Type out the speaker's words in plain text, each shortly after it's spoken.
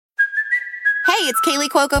it's Kaylee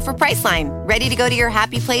Cuoco for Priceline. Ready to go to your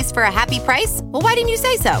happy place for a happy price? Well, why didn't you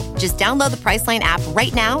say so? Just download the Priceline app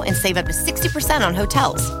right now and save up to 60% on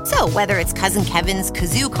hotels. So whether it's Cousin Kevin's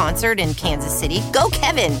Kazoo Concert in Kansas City, go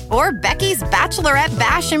Kevin, or Becky's Bachelorette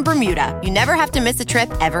Bash in Bermuda, you never have to miss a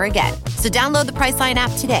trip ever again. So download the Priceline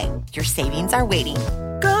app today. Your savings are waiting.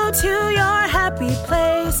 Go to your happy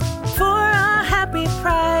place for a happy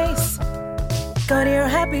price. Go to your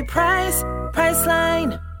happy price,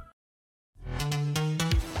 Priceline.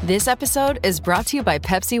 This episode is brought to you by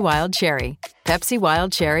Pepsi Wild Cherry. Pepsi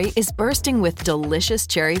Wild Cherry is bursting with delicious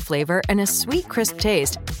cherry flavor and a sweet, crisp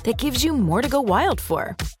taste that gives you more to go wild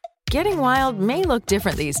for. Getting wild may look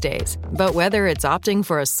different these days, but whether it's opting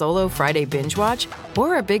for a solo Friday binge watch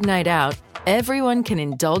or a big night out, everyone can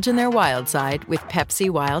indulge in their wild side with Pepsi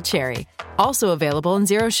Wild Cherry. Also available in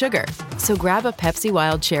Zero Sugar. So grab a Pepsi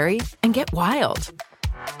Wild Cherry and get wild.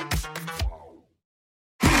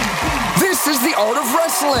 This is the Art of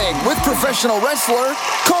Wrestling with professional wrestler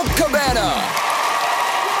Colt Cabana.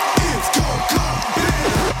 It's Colt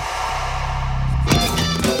Cabana.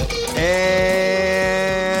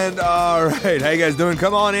 And all right, how you guys doing?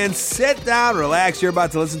 Come on in, sit down, relax. You're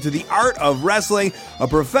about to listen to the Art of Wrestling, a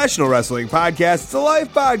professional wrestling podcast. It's a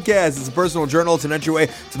life podcast. It's a personal journal. It's an entryway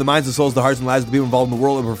to the minds, the souls, the hearts, and lives of the people involved in the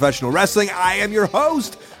world of professional wrestling. I am your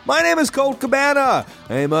host. My name is Colt Cabana.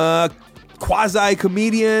 I'm a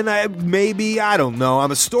quasi-comedian, I don't know. I'm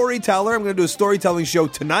a storyteller. I'm going to do a storytelling show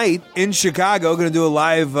tonight in Chicago. Going to do a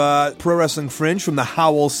live Pro Wrestling Fringe from the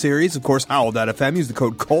Howl series. Of course, Howl.fm. Use the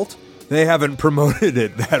code COLT. They haven't promoted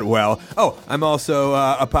it that well. Oh, I'm also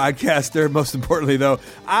a podcaster. Most importantly, though,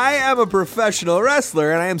 I am a professional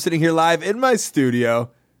wrestler, and I am sitting here live in my studio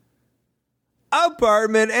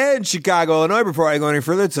apartment in Chicago, Illinois. Before I go any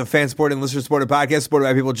further, it's a fan-supported and listener-supported podcast supported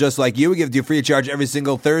by people just like you. We give it to you free of charge every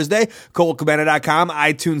single Thursday. ColtCabana.com,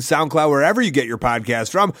 iTunes, SoundCloud, wherever you get your podcast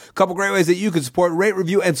from. A couple great ways that you can support, rate,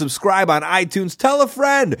 review, and subscribe on iTunes. Tell a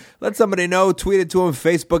friend. Let somebody know. Tweet it to them.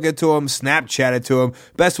 Facebook it to them. Snapchat it to them.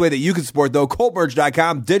 Best way that you can support, though,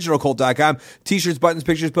 ColtMerch.com, DigitalColt.com. T-shirts, buttons,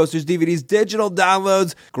 pictures, posters, DVDs, digital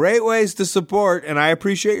downloads. Great ways to support, and I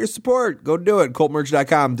appreciate your support. Go do it.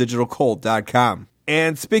 ColtMerch.com, DigitalColt.com.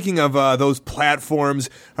 And speaking of those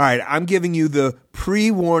platforms, all right, I'm giving you the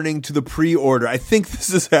pre-warning to the pre-order. I think this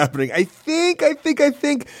is happening. I think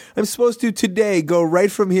I'm supposed to today go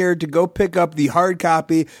right from here to go pick up the hard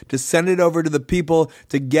copy to send it over to the people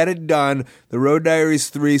to get it done, the Road Diaries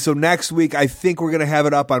 3. So next week, I think we're going to have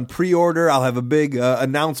it up on pre-order. I'll have a big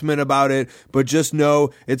announcement about it, but just know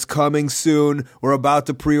it's coming soon. We're about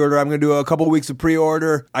to pre-order. I'm going to do a couple weeks of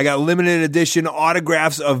pre-order. I got limited edition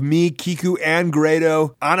autographs of me, Kiku, and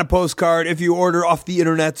Grado on a postcard if you order off the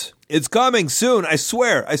internet. It's coming soon. I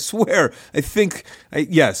swear.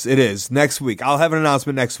 Yes, it is. Next week. I'll have an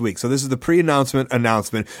announcement next week. So this is the pre-announcement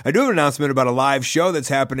announcement. I do have an announcement about a live show that's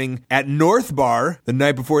happening at North Bar the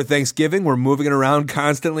night before Thanksgiving. We're moving it around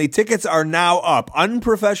constantly. Tickets are now up.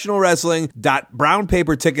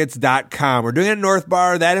 Unprofessionalwrestling.brownpapertickets.com. We're doing it at North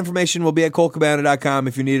Bar. That information will be at ColtCabana.com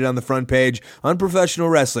if you need it on the front page. Unprofessional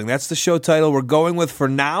Wrestling. That's the show title we're going with for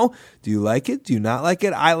now. Do you like it? Do you not like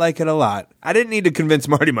it? I like it a lot. I didn't need to convince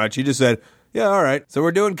Marty much. He just said, yeah, all right. So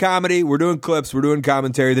we're doing comedy, we're doing clips, we're doing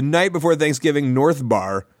commentary the night before Thanksgiving, North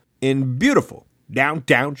Bar in beautiful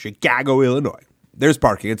downtown Chicago, Illinois. There's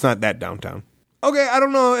parking. It's not that downtown. Okay, I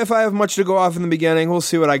don't know if I have much to go off in the beginning. We'll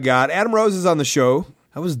see what I got. Adam Rose is on the show.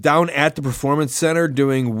 I was down at the Performance Center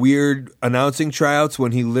doing weird announcing tryouts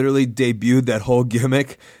when he literally debuted that whole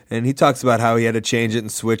gimmick, and he talks about how he had to change it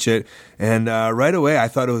and switch it, and right away I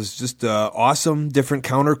thought it was just awesome, different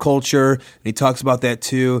counterculture, and he talks about that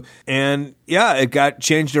too, and yeah, it got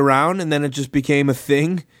changed around, and then it just became a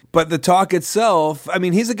thing, but the talk itself, I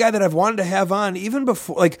mean, he's a guy that I've wanted to have on even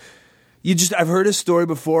before, like, I've heard his story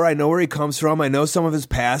before. I know where he comes from. I know some of his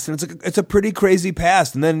past, and it's a pretty crazy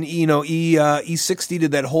past. And then, E60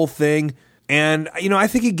 did that whole thing. And, I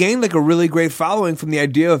think he gained like a really great following from the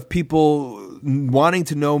idea of people wanting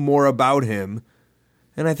to know more about him.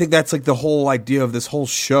 And I think that's like the whole idea of this whole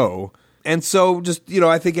show. And so just,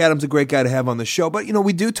 I think Adam's a great guy to have on the show. But,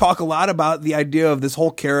 we do talk a lot about the idea of this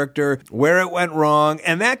whole character, where it went wrong.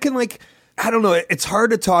 And that can I don't know, it's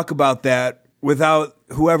hard to talk about that without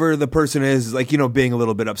whoever the person is, being a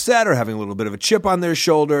little bit upset or having a little bit of a chip on their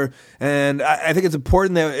shoulder. And I think it's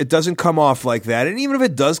important that it doesn't come off like that. And even if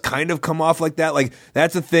it does kind of come off like that,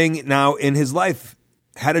 that's a thing now in his life.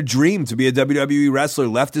 Had a dream to be a WWE wrestler,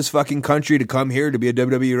 left his fucking country to come here to be a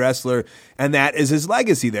WWE wrestler, and that is his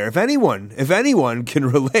legacy there. If anyone can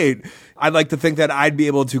relate, I'd like to think that I'd be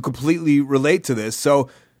able to completely relate to this. So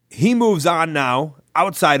he moves on now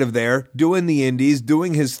outside of there, doing the indies,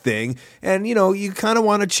 doing his thing. And, you kind of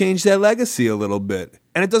want to change that legacy a little bit.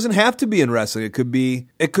 And it doesn't have to be in wrestling. It could be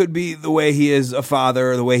the way he is a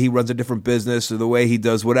father, or the way he runs a different business, or the way he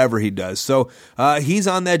does whatever he does. So he's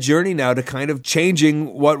on that journey now to kind of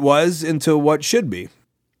changing what was into what should be.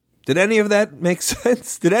 Did any of that make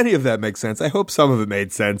sense? I hope some of it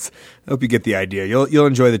made sense. I hope you get the idea. You'll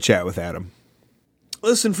enjoy the chat with Adam.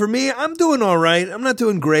 Listen, for me, I'm doing all right. I'm not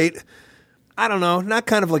doing great. I don't know, not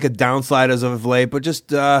kind of like a downslide as of late, but just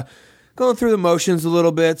going through the motions a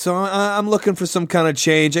little bit. So I'm looking for some kind of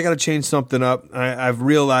change. I got to change something up. I've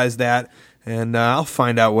realized that, and I'll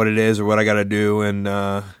find out what it is or what I got to do,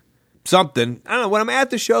 and something. I don't know, when I'm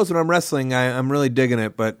at the shows, when I'm wrestling, I'm really digging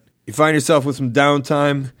it, but you find yourself with some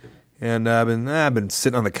downtime, and I've been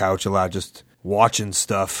sitting on the couch a lot, just watching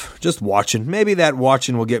stuff. Just watching. Maybe that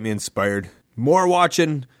watching will get me inspired. More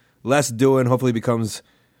watching, less doing, hopefully becomes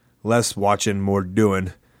less watching, more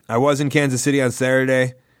doing. I was in Kansas City on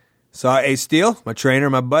Saturday. Saw Ace Steel, my trainer,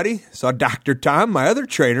 my buddy. Saw Dr. Tom, my other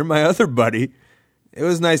trainer, my other buddy. It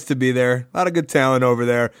was nice to be there. A lot of good talent over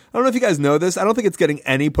there. I don't know if you guys know this. I don't think it's getting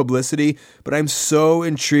any publicity, but I'm so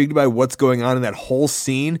intrigued by what's going on in that whole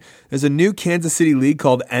scene. There's a new Kansas City league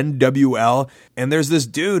called NWL, and there's this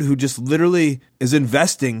dude who just literally is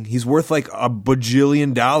investing. He's worth like $1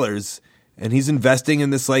 bajillion, and he's investing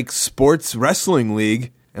in this like sports wrestling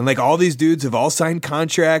league. And like all these dudes have all signed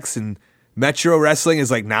contracts, and Metro Wrestling is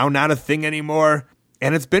like now not a thing anymore.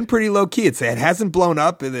 And it's been pretty low key. It hasn't blown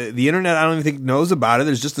up. The internet, I don't even think knows about it.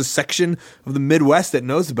 There's just a section of the Midwest that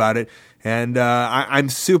knows about it. And I'm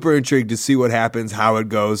super intrigued to see what happens, how it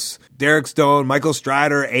goes. Derek Stone, Michael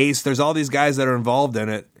Strider, Ace, there's all these guys that are involved in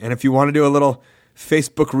it. And if you want to do a little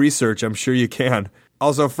Facebook research, I'm sure you can.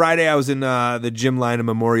 Also, Friday, I was in the Jim Lynam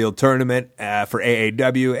Memorial Tournament for AAW.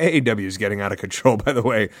 AAW is getting out of control, by the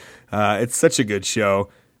way. It's such a good show.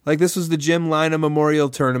 Like, this was the Jim Lynam Memorial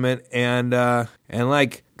Tournament, and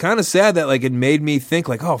like, kind of sad that, like, it made me think,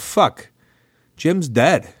 like, oh, fuck, Jim's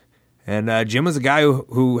dead. And Jim was a guy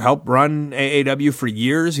who helped run AAW for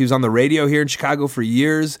years. He was on the radio here in Chicago for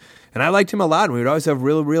years, and I liked him a lot. We would always have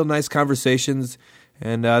real nice conversations.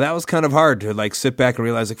 And that was kind of hard to like sit back and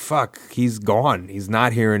realize, like, fuck, he's gone. He's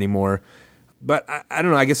not here anymore. But I don't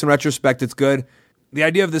know. I guess in retrospect, it's good. The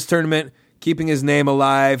idea of this tournament, keeping his name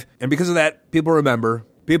alive. And because of that, people remember.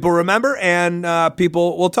 And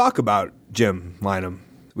people will talk about Jim Lynam.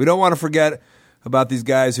 We don't want to forget about these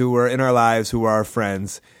guys who were in our lives, who are our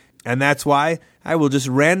friends. And that's why I will just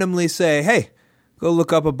randomly say, hey, go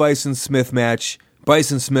look up a Bison Smith match.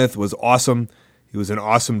 Bison Smith was awesome. He was an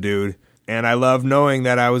awesome dude. And I love knowing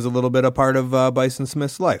that I was a little bit a part of Bison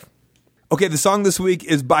Smith's life. Okay, the song this week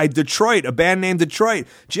is by Detroit, a band named Detroit.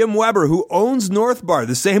 Jim Weber, who owns North Bar,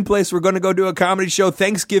 the same place we're going to go do a comedy show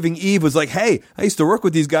Thanksgiving Eve, was like, hey, I used to work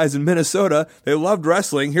with these guys in Minnesota. They loved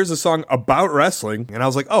wrestling. Here's a song about wrestling. And I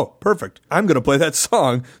was like, oh, perfect. I'm going to play that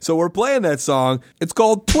song. So we're playing that song. It's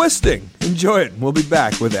called Twisting. Enjoy it. We'll be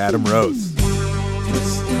back with Adam Rose.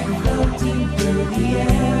 Twisting, floating through the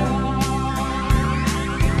air.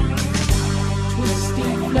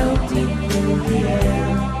 Twisting, floating through the air.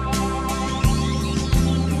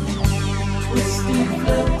 Twisting,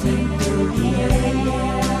 floating through the air.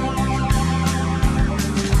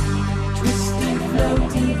 Twisting,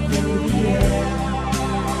 floating through the air.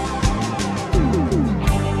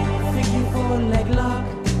 Thinking for a leg lock,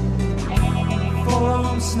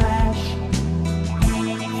 forearm smash,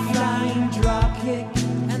 flying drop kick,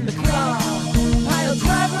 and the claw, pile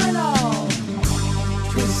driver and all.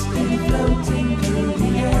 Twisting, floating through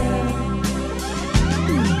the air.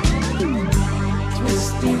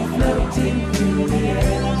 Twisting, floating through the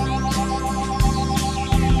air.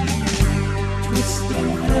 Twisting,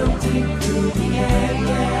 floating through the air,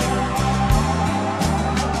 yeah.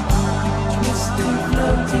 Twisting,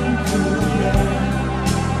 floating through the air.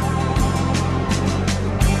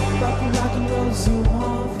 Rock and roll, zoom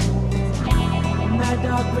off. Mad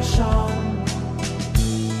Dog Vachon,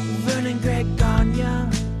 Vernon Greg Gagne,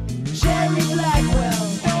 Jerry Blackwell,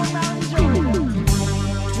 Stone Mountain Joe.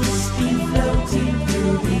 Twisting, floating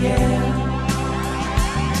through the air.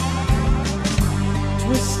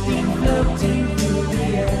 Twisting, floating through the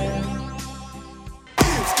air.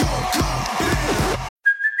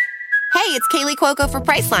 Hey, it's Kaylee Cuoco for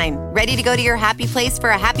Priceline. Ready to go to your happy place for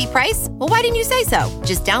a happy price? Well, why didn't you say so?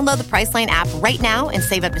 Just download the Priceline app right now and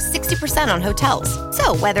save up to 60% on hotels.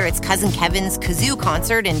 So whether it's Cousin Kevin's Kazoo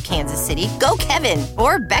Concert in Kansas City, go Kevin,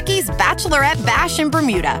 or Becky's Bachelorette Bash in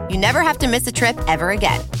Bermuda, you never have to miss a trip ever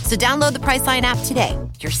again. So download the Priceline app today.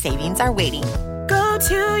 Your savings are waiting. Go to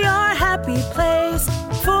your happy place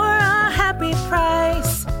for a happy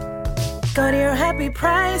price. Go to your happy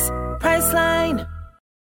price, Priceline.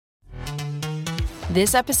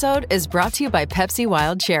 This episode is brought to you by Pepsi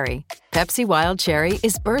Wild Cherry. Pepsi Wild Cherry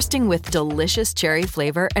is bursting with delicious cherry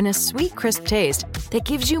flavor and a sweet, crisp taste that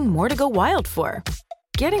gives you more to go wild for.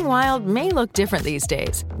 Getting wild may look different these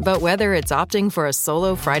days, but whether it's opting for a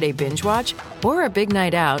solo Friday binge watch or a big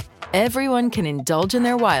night out, everyone can indulge in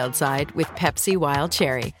their wild side with Pepsi Wild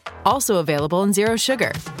Cherry. Also available in Zero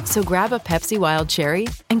Sugar. So grab a Pepsi Wild Cherry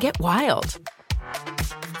and get wild.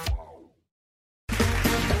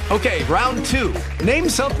 Okay, round two. Name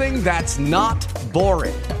something that's not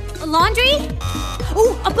boring. A laundry?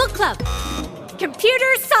 Ooh, a book club.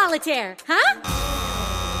 Computer solitaire, huh?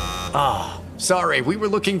 Sorry, we were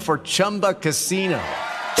looking for Chumba Casino.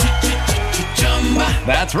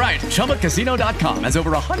 That's right. ChumbaCasino.com has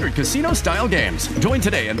over 100 casino-style games. Join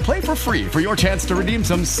today and play for free for your chance to redeem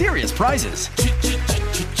some serious prizes.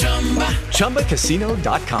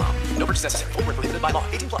 ChumbaCasino.com. No purchase necessary. Void where prohibited by law.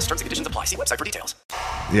 18 plus. Terms and conditions apply. See website for details.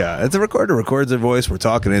 Yeah, it's a recorder. Records their voice. We're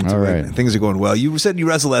talking into All it. right. And things are going well. You said you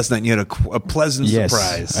wrestled last night and you had a pleasant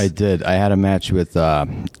surprise. Yes, I did. I had a match with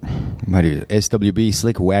SWB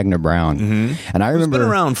Slick Wagner Brown. Mm-hmm. And I remember He's been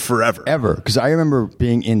around forever. Ever. Because I remember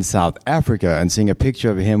being in South Africa and seeing a picture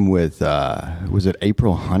of him with, was it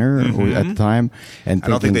April Hunter at the time? And I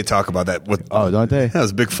don't think they talk about that. Don't they? That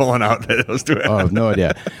was a big falling out that I was doing. Oh, no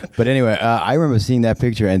idea. But anyway, I remember seeing that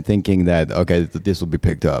picture and thinking that, okay, this will be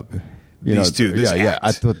picked up. These two, this act.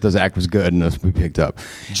 I thought this act was good and this would be picked up.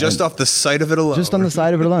 Just off the sight of it alone. Just on the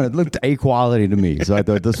side of it alone. It looked A quality to me. So I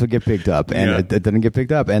thought this would get picked up. And it didn't get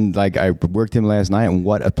picked up. And like I worked him last night and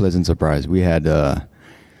what a pleasant surprise. We had, I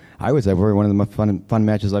would say, one of the most fun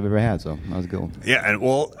matches I've ever had. So that was good. Yeah. And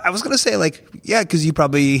well, I was going to say because you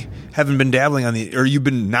probably haven't been dabbling or you've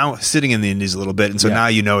been now sitting in the indies a little bit. And so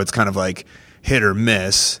now it's kind of like hit or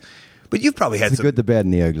miss. But you've probably had the good, the bad,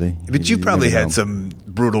 and the ugly. But you've probably had some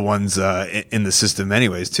brutal ones in the system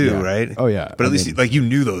anyways, too, right? Oh, yeah. But at least you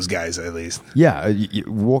knew those guys, at least. Yeah.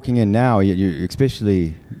 Walking in now, you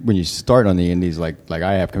especially when you start on the indies like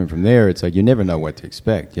I have coming from there, it's like you never know what to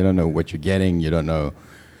expect. You don't know what you're getting. You don't know.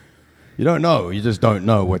 You just don't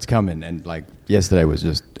know what's coming. And like yesterday was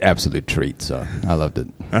just absolute treat. So I loved it.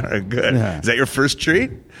 All right, good. Yeah. Is that your first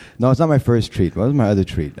treat? No, it's not my first treat. What was my other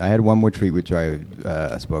treat? I had one more treat which I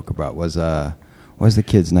spoke about. What's the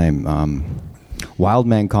kid's name?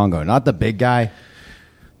 Wildman Congo, not the big guy.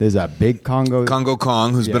 There's a big Congo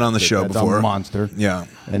Kong, who's been on the show before. A monster. Yeah.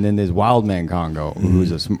 And then there's Wildman Congo,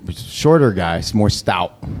 who's a shorter guy, more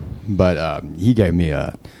stout, but he gave me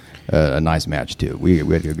a nice match too. We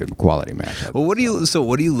had a good quality match. Well, what are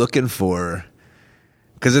you looking for?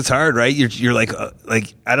 Because it's hard, right? You're like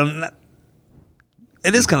I don't.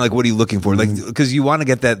 It is kind of like, what are you looking for? Like, because you want to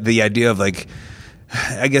get the idea of like,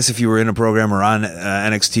 I guess if you were in a program or on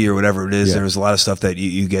NXT or whatever it is, there's a lot of stuff that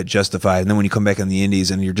you get justified. And then when you come back on the indies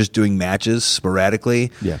and you're just doing matches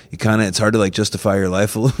sporadically, you it's hard to like justify your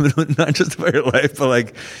life a little bit. Not justify your life, but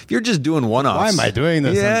like if you're just doing one-offs. Why am I doing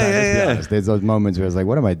this? Yeah, sometimes, let's be honest. There's those moments where it's like,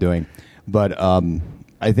 what am I doing? But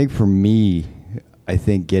I think for me,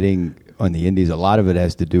 getting on the indies, a lot of it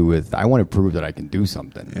has to do with I want to prove that I can do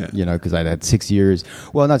something, because I had 6 years,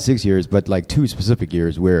 well, not 6 years, but like 2 specific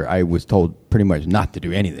years where I was told pretty much not to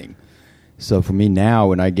do anything. So for me now,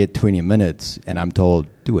 when I get 20 minutes and I'm told,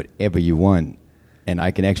 do whatever you want, and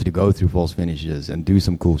I can actually go through false finishes and do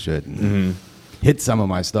some cool shit and hit some of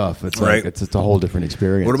my stuff, it's like it's a whole different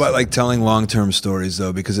experience. What about like telling long-term stories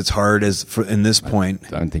though? Because it's hard in this point.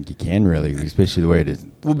 I don't think you can really, especially the way it is.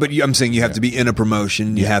 Well, but I'm saying you have to be in a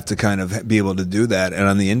promotion. You have to kind of be able to do that. And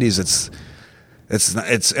on the indies, it's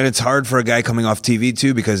hard for a guy coming off TV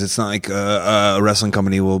too, because it's not like a wrestling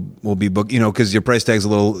company will be booked, because your price tag's a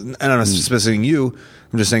little. And I'm not specifying you.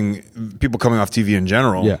 I'm just saying people coming off TV in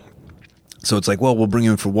general. Yeah. So it's like, well, we'll bring you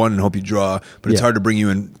in for one and hope you draw, but it's hard to bring you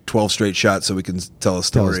in 12 straight shots so we can tell a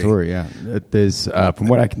story. Yeah. There's, from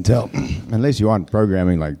what I can tell, unless you aren't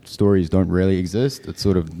programming, like stories don't really exist. It's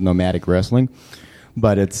sort of nomadic wrestling.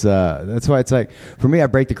 But it's that's why it's like, for me, I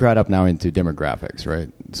break the crowd up now into demographics, right?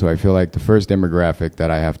 So I feel like the first demographic that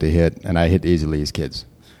I have to hit, and I hit easily, is kids.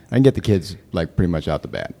 I can get the kids like pretty much out the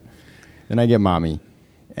bat. Then I get mommy.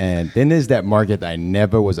 And then there's that market that I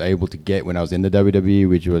never was able to get when I was in the WWE,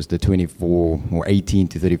 which was the 24 or 18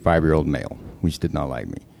 to 35-year-old male, which did not like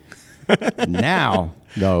me. Now,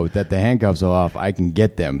 though, that the handcuffs are off, I can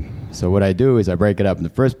get them. So what I do is I break it up. In the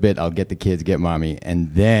first bit, I'll get the kids, get mommy,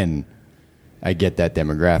 and then I get that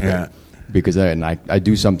demographic. Yeah. Because I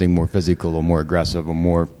do something more physical or more aggressive or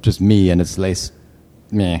more just me, and it's less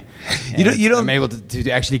meh. You don't. I'm able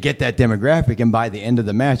to actually get that demographic, and by the end of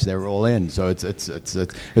the match, they were all in. So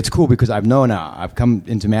it's cool because I've come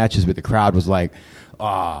into matches where the crowd was like,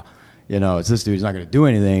 it's this dude, he's not going to do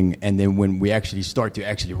anything. And then when we actually start to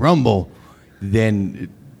actually rumble,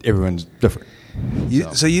 then everyone's different.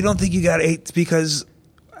 So you don't think you got 8 because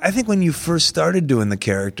I think when you first started doing the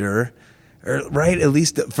character, right, at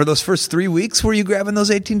least for those first 3 weeks, were you grabbing those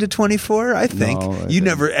 18 to 24? I think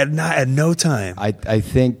never at no time. I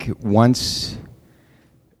think once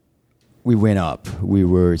we went up, we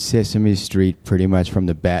were Sesame Street pretty much from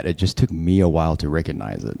the bat. It just took me a while to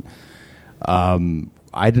recognize it.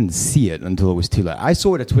 I didn't see it until it was too late. I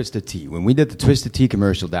saw it at Twisted Tea. When we did the Twisted Tea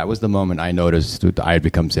commercial, that was the moment I noticed that I had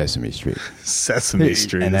become Sesame Street. Sesame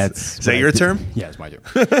Street. And is that your term? Yeah, it's my term.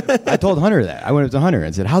 I told Hunter that. I went up to Hunter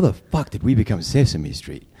and said, how the fuck did we become Sesame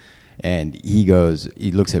Street? And he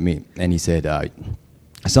looks at me, and he said,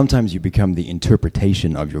 sometimes you become the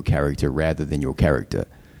interpretation of your character rather than your character.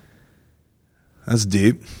 That's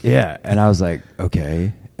deep. Yeah, and I was like,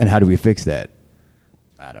 okay. And how do we fix that?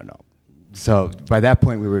 I don't know. So by that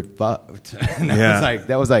point, we were fucked.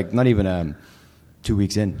 That was like not even 2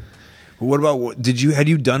 weeks in. What about had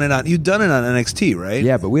you done it on NXT, right?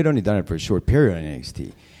 Yeah, but we had only done it for a short period on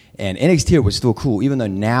NXT. And NXT was still cool, even though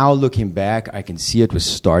now looking back, I can see it was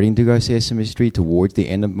starting to go Sesame Street towards the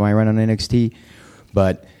end of my run on NXT.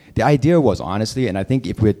 But the idea was, honestly, and I think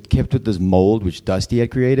if we had kept with this mold which Dusty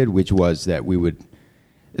had created, which was that we would,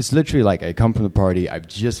 it's literally like I come from the party, I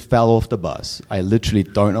just fell off the bus. I literally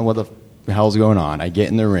don't know what the hell's going on. I get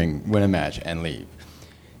in the ring, win a match, and leave.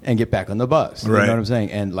 And get back on the bus. Right. You know what I'm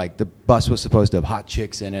saying? And like the bus was supposed to have hot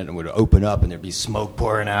chicks in it and would open up and there'd be smoke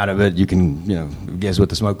pouring out of it. You can, guess what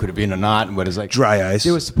the smoke could have been or not. And what is like dry ice.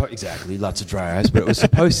 It was exactly, lots of dry ice. But it was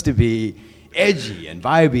supposed to be edgy and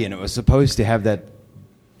vibey, and it was supposed to have that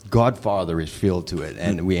Godfather-ish feel to it.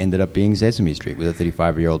 And we ended up being Sesame Street with a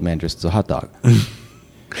 35-year-old man dressed as a hot dog.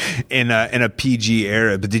 In a PG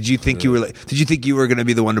era, but did you think you were going to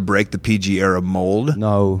be the one to break the PG era mold?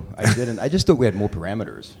 No, I didn't. I just thought we had more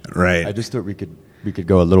parameters. Right. I just thought we could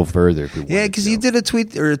go a little further if we wanted. Yeah, because you did a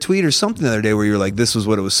tweet or something the other day where you were like, "This was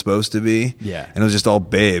what it was supposed to be." Yeah, and it was just all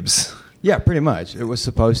babes. Yeah, pretty much. It was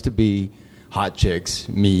supposed to be hot chicks,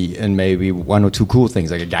 me, and maybe one or two cool things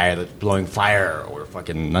like a guy that's blowing fire or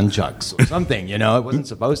fucking nunchucks or something. It wasn't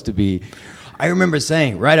supposed to be. I remember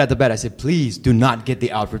saying right out the bat, I said, please do not get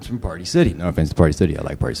the outfits from Party City. No offense to Party City. I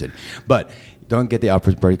like Party City. But don't get the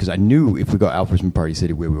outfits from Party, because I knew if we got outfits from Party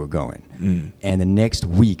City where we were going. And the next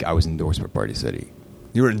week, I was endorsed by Party City.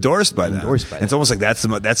 You were endorsed by them. It's almost like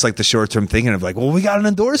that's like the short-term thinking of like, well, we got an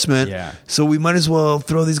endorsement, so we might as well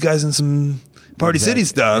throw these guys in some Party City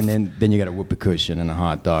stuff. And then you got a whoopee cushion and a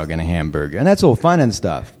hot dog and a hamburger. And that's all fun and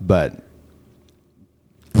stuff, but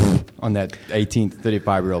on that 18 to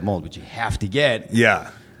 35-year-old mold, which you have to get. Yeah.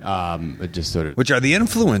 It just sort of... Which are the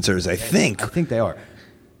influencers, I think. I think they are.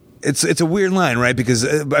 It's a weird line, right? Because,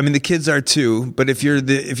 the kids are too, but if you're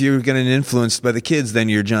getting influenced by the kids, then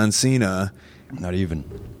you're John Cena. Not even.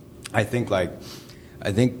 I think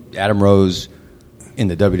Adam Rose in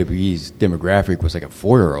the WWE's demographic was like a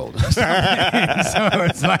 4-year-old. So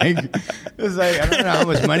it's like I don't know how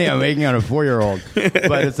much money I'm making on a 4-year-old,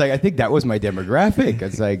 but it's like I think that was my demographic.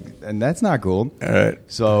 It's like, and that's not cool. All right.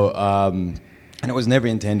 So and it was never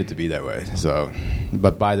intended to be that way. So,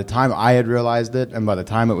 but by the time I had realized it, and by the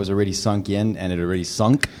time it was already sunk in, and it already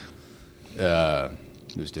sunk.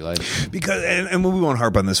 It was too late. Because, and we won't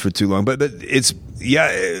harp on this for too long, but it's,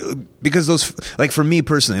 because those, like for me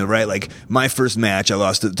personally, right, like my first match, I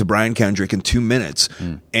lost to Brian Kendrick in 2 minutes.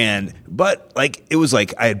 But like, it was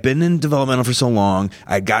like, I had been in developmental for so long,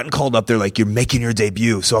 I had gotten called up there, like, you're making your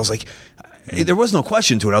debut. So I was like, there was no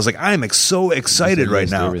question to it. I was like, I am so excited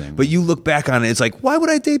right now. But you look back on it, it's like, why would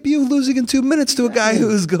I debut losing in 2 minutes to a guy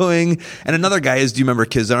who's going, and another guy is, do you remember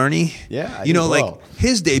Kizarny? Yeah. Like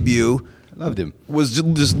his debut, loved him. Was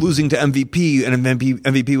just losing to MVP, and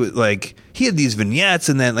MVP was like, he had these vignettes,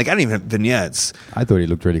 and then like I didn't even have vignettes. I thought he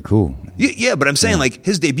looked really cool. Yeah, but I'm saying like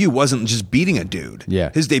his debut wasn't just beating a dude. Yeah,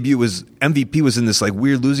 his debut was MVP was in this like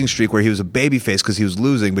weird losing streak where he was a babyface because he was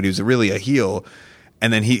losing, but he was really a heel.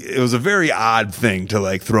 And then it was a very odd thing to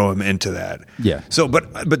like throw him into that. Yeah. So,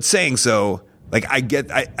 but saying so, like I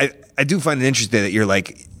do find it interesting that you're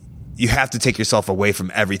like, you have to take yourself away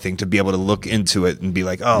from everything to be able to look into it and be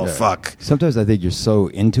like, oh, fuck. Sometimes I think you're so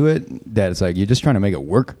into it that it's like you're just trying to make it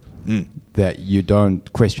work that you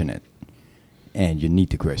don't question it. And you need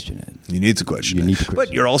to question it. You need to question it.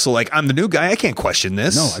 But you're also like, I'm the new guy. I can't question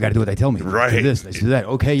this. No, I got to do what they tell me. Right. Do this, let's do that.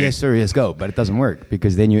 Okay, yes, sir, yes, go. But it doesn't work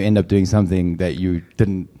because then you end up doing something that you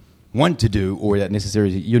didn't want to do or that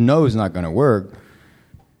necessarily you know is not going to work.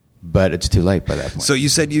 but it's too late by that point. So you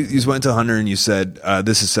said you went to Hunter and you said,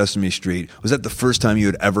 this is Sesame Street. Was that the first time you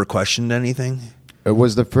had ever questioned anything? It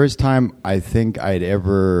was the first time I think I'd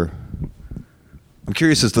ever... I'm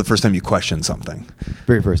curious as to the first time you questioned something.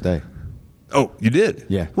 Very first day. Oh, you did?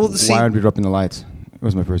 Yeah. Well, why aren't we dropping the lights? That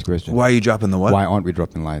was my first question. Why are you dropping the what? Why aren't we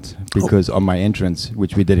dropping lights? Because on my entrance,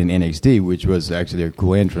 which we did in NXT, which was actually a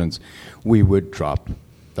cool entrance, we would drop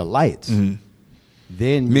the lights. Mm-hmm.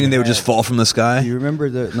 Then Meaning they would just fall from the sky? You remember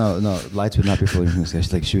no, lights would not be falling from the sky.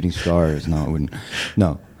 It's like shooting stars. No, it wouldn't.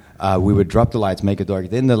 No. We would drop the lights, make it dark.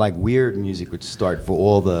 Then the like weird music would start for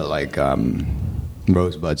all the like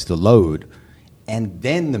rosebuds to load, and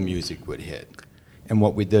then the music would hit. And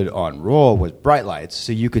what we did on Raw was bright lights,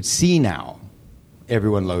 so you could see now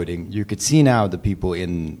everyone loading. You could see now the people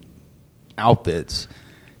in outfits,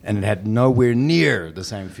 and it had nowhere near the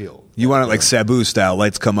same feel. You want it like Sabu style,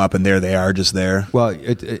 lights come up and there they are, just there? Well,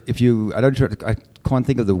 I can't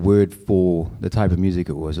think of the word for the type of music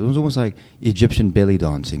it was. It was almost like Egyptian belly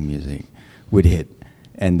dancing music would hit,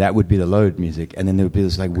 and that would be the load music, and then there would be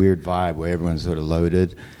this like weird vibe where everyone's sort of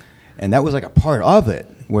loaded, and that was like a part of it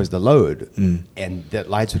was the load, and the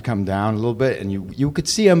lights would come down a little bit, and you could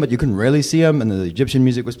see them, but you couldn't really see them, and the Egyptian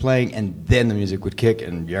music was playing, and then the music would kick,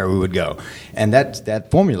 and there we would go, and that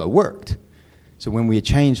formula worked. So when we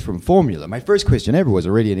changed from formula, my first question ever was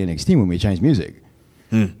already at NXT when we changed music.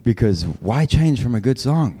 Because why change from a good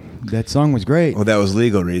song? That song was great. Well, that was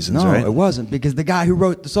legal reasons, right? No, it wasn't, because the guy who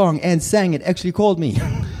wrote the song and sang it actually called me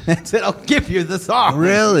and said, I'll give you the song.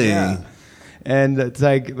 Really? Yeah. And it's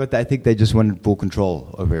like, but I think they just wanted full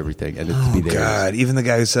control over everything and it to be theirs. God, even the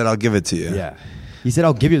guy who said, I'll give it to you. Yeah. He said,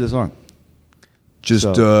 I'll give you the song.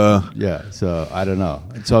 Yeah, so I don't know.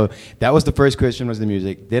 So that was the first question, was the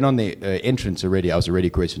music. Then on the entrance already, I was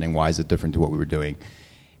already questioning, why is it different to what we were doing?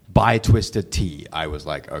 By Twisted Tea, I was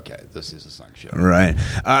like, okay, this is a song show. Right.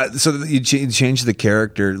 So you changed the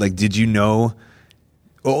character. Like, did you know?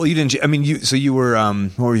 Well, you didn't. I mean, you were.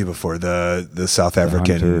 What were you before? The South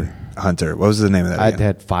African Hunter. What was the name of that? I'd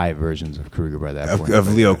had 5 versions of Kruger by that point.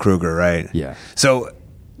 Of Leo Kruger, right? Yeah. So,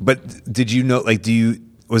 but did you know? Like,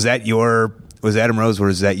 was Adam Rose, or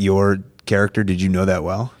is that your character? Did you know that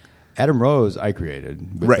well? Adam Rose, I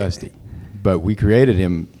created with Dusty, but we created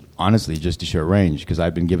him. Honestly, just to show range, because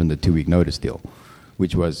I've been given the 2-week notice deal,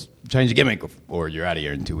 which was change the gimmick or you're out of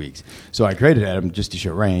here in 2 weeks. So I created Adam just to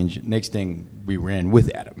show range. Next thing, we ran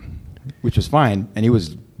with Adam, which was fine, and he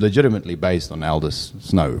was legitimately based on Aldous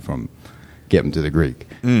Snow from Get Him to the Greek.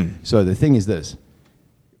 So the thing is this.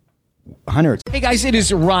 Hunter. Hey guys, it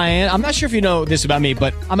is Ryan. I'm not sure if you know this about me,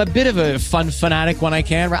 but I'm a bit of a fun fanatic when I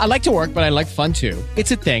can. I like to work, but I like fun too.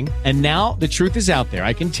 It's a thing. And now the truth is out there.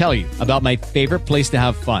 I can tell you about my favorite place to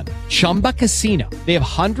have fun. Chumba Casino. They have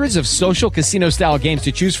hundreds of social casino style games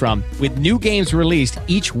to choose from with new games released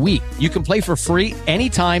each week. You can play for free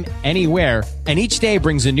anytime, anywhere. And each day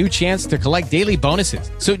brings a new chance to collect daily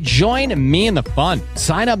bonuses. So join me in the fun.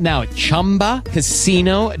 Sign up now at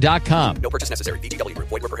ChumbaCasino.com. No purchase necessary. VGW.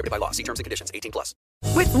 Void where prohibited by law. See terms and conditions. 18+.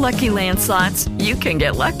 With Lucky Land Slots, you can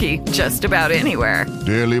get lucky just about anywhere.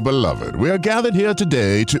 Dearly beloved, we are gathered here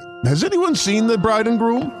today to... Has anyone seen the bride and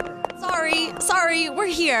groom? Sorry, we're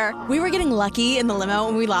here. We were getting lucky in the limo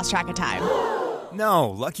and we lost track of time.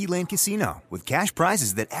 No, Lucky Land Casino, with cash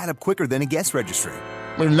prizes that add up quicker than a guest registry.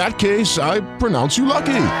 In that case, I pronounce you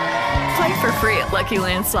lucky. Play for free at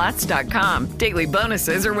LuckyLandSlots.com. Daily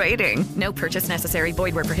bonuses are waiting. No purchase necessary.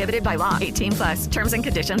 Void where prohibited by law. 18+. Terms and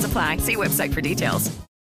conditions apply. See website for details.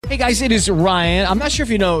 Hey guys, it is Ryan. I'm not sure if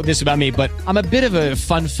you know this about me, but I'm a bit of a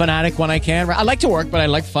fun fanatic when I can. I like to work, but I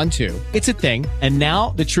like fun too. It's a thing. And now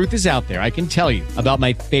the truth is out there. I can tell you about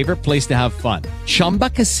my favorite place to have fun. Chumba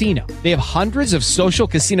Casino. They have hundreds of social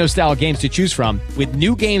casino style games to choose from with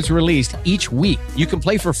new games released each week. You can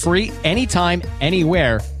play for free anytime,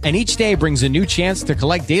 anywhere. And each day brings a new chance to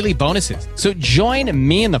collect daily bonuses. So join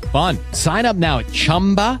me in the fun. Sign up now at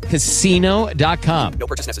ChumbaCasino.com. No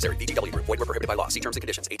purchase necessary. VGW. Void where prohibited by law. See terms and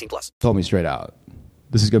conditions. 18+. Told me straight out,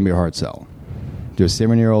 this is going to be a hard sell. To a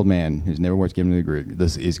 7-year-old man who's never watched Get Him to the Greek,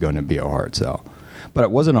 this is going to be a hard sell. But it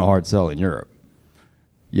wasn't a hard sell in Europe.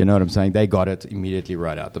 You know what I'm saying? They got it immediately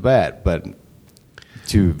right out the bat. But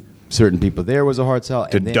to certain people there was a hard sell.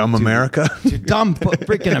 To dumb America? To dumb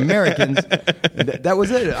freaking Americans. That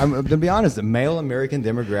was it. I'm going to be honest. The male American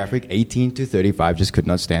demographic, 18 to 35, just could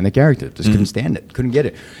not stand the character. Just couldn't stand it. Couldn't get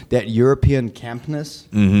it. That European campness,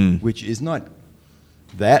 which is not...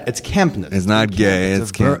 it's campness. It's not gay.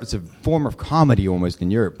 It's a form of comedy almost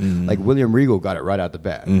in Europe. Like William Regal got it right out the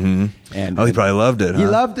bat. And he probably loved it. He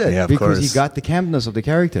loved it because course. he got the campness of the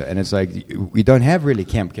character. And it's like we don't have really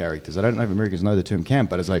camp characters. I don't know if Americans know the term camp,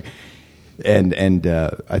 but it's like And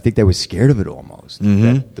I think they were scared of it almost.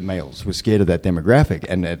 That the males were scared of that demographic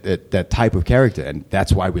and that type of character, and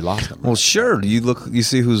that's why we lost them. Well, sure. You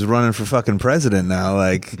see who's running for fucking president now.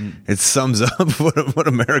 Like, it sums up what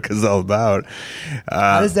America's all about.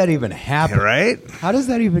 How does that even happen? Right? How does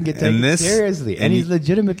that even get taken seriously? And he's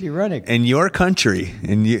legitimately running. In your country,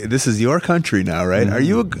 this is your country now, right? Are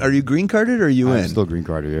you green carded or are you in? I'm still green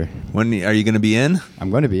carded here. When are you going to be in? I'm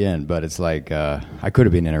going to be in, but it's like I could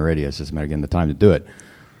have been in already. It's just a matter of getting the time to do it.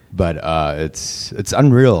 But it's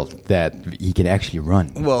unreal that he can actually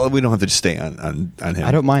run. Well, we don't have to just stay on him.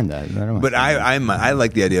 I don't mind that. But I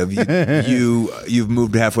like the idea of you've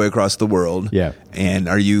moved halfway across the world. Yeah. And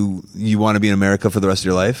you want to be in America for the rest of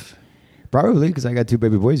your life? Probably, because I got 2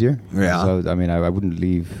 baby boys here. Yeah. So I mean, I wouldn't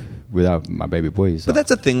leave without my baby boys. So. But that's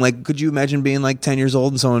the thing. Like, could you imagine being like 10 years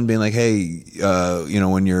old and someone being like, "Hey,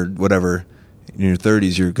 when you're whatever in your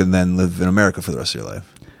 30s, you can then live in America for the rest of your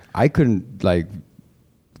life." I couldn't, like,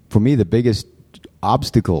 for me, the biggest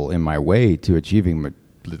obstacle in my way to achieving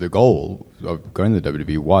the goal of going to the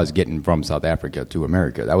WWE was getting from South Africa to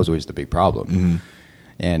America. That was always the big problem. Mm-hmm.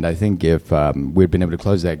 And I think if we'd been able to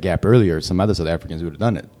close that gap earlier, some other South Africans would have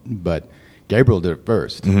done it. But Gabriel did it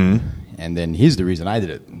first. Mm-hmm. And then he's the reason I did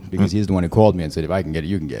it, because he's the one who called me and said, if I can get it,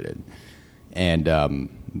 you can get it. And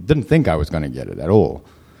didn't think I was going to get it at all.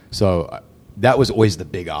 So that was always the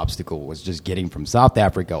big obstacle, was just getting from South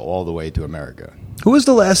Africa all the way to America. Who was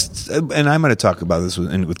the last, and I'm going to talk about this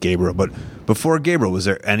with Gabriel, but before Gabriel, was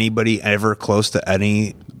there anybody ever close to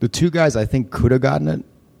any? The 2 guys I think could have gotten it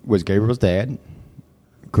was Gabriel's dad.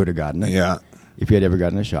 Could have gotten it. Yeah. If he had ever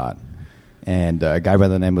gotten a shot. And a guy by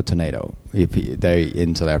the name of Tornado, they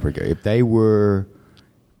in South Africa. If they were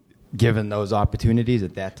given those opportunities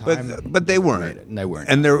at that time. But they weren't. They weren't.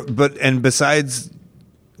 And besides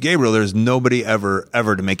Gabriel, there's nobody ever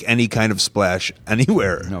to make any kind of splash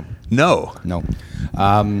anywhere. No.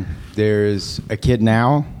 There's a kid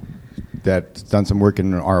now that's done some work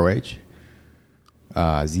in ROH.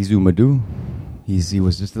 Zizou Madou. He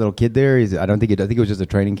was just a little kid there. I think it was just a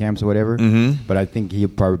training camps or whatever. Mm-hmm. But I think he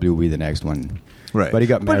probably will be the next one. Right. But he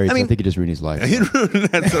got married, so I think he just ruined his life.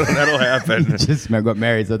 That'll happen. He just got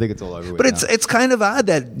married, so I think it's all over. But it's kind of odd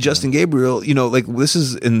that Justin Gabriel, like this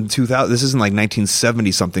is in 2000. This isn't like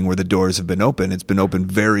 1970 something where the doors have been open. It's been open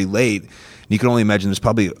very late. You can only imagine there's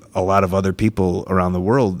probably a lot of other people around the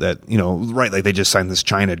world that, right, like they just signed this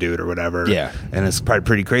China dude or whatever. Yeah. And it's probably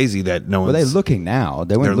pretty crazy that no one's... Well, they're looking now.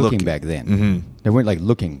 They weren't looking back then. Mm-hmm. They weren't like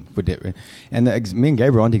looking for different. And me and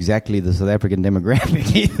Gabriel aren't exactly the South African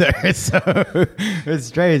demographic either. So it's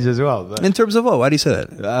strange as well. But, in terms of what? Why do you say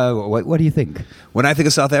that? What do you think? When I think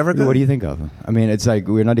of South Africa? What do you think of? I mean, it's like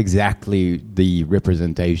we're not exactly the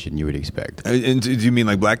representation you would expect. And do you mean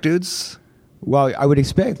like black dudes? Well, I would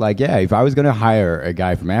expect, if I was going to hire a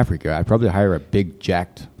guy from Africa, I'd probably hire a big,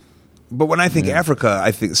 jacked. But when I think Africa,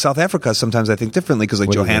 I think South Africa, sometimes I think differently because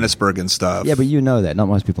like Johannesburg and stuff. Yeah, but you know that. Not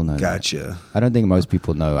most people know that. Gotcha. I don't think most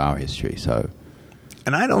people know our history, so.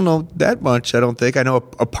 And I don't know that much, I don't think. I know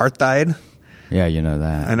apartheid. Yeah, you know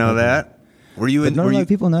that. I know that. Were you in? Not a lot of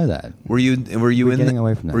people know that. Were you in? Getting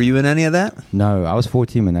away from that. Were you in any of that? No, I was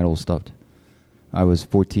 14 when that all stopped. I was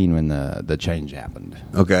 14 when the change happened.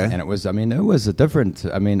 Okay. And it was a different,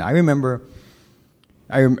 I remember,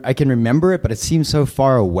 I can remember it, but it seems so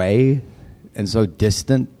far away and so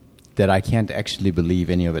distant that I can't actually believe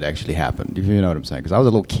any of it actually happened, if you know what I'm saying. Because I was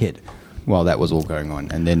a little kid while that was all going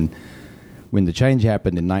on. And then when the change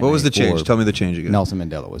happened in 1994... What was the change? Tell me the change again. Nelson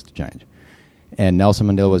Mandela was the change. And Nelson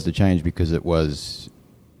Mandela was the change because it was...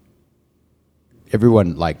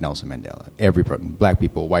 Everyone liked Nelson Mandela. Everybody, black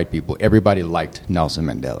people, white people, everybody liked Nelson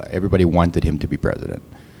Mandela. Everybody wanted him to be president.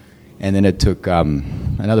 And then it took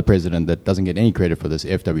another president that doesn't get any credit for this,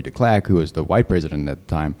 F.W. de Klerk, who was the white president at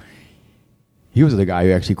the time. He was the guy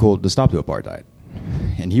who actually called the stop to apartheid.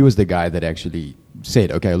 And he was the guy that actually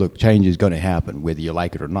said, okay, look, change is going to happen. Whether you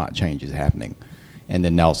like it or not, change is happening. And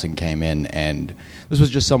then Nelson came in, and this was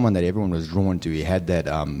just someone that everyone was drawn to. He had that...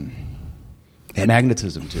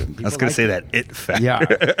 magnetism to him. I was going to say that it factor. Yeah.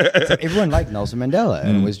 So everyone liked Nelson Mandela,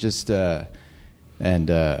 and it was just, I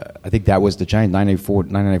think that was the change.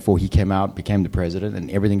 1994, he came out, became the president, and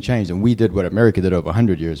everything changed. And we did what America did over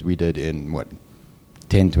 100 years. We did in,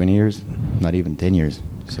 10, 20 years? Not even 10 years.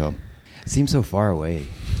 So it seems so far away.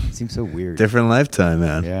 It seems so weird. Different lifetime,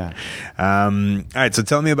 man. Yeah. All right, so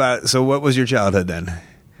tell me what was your childhood then?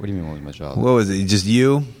 What do you mean, what was my childhood? What was it? Just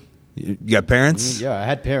you? You got parents? Yeah, I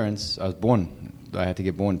had parents. I was born. I had to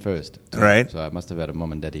get born first. Right. So I must have had a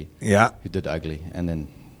mom and daddy. Yeah. Who did ugly. And then,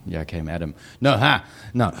 I came at him. No.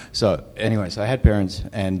 So anyway, I had parents,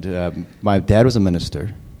 and my dad was a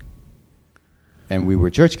minister, and we were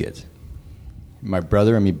church kids. My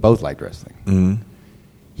brother and me both liked wrestling. Mm-hmm.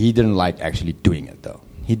 He didn't like actually doing it, though.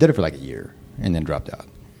 He did it for like a year and then dropped out.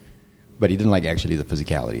 But he didn't like actually the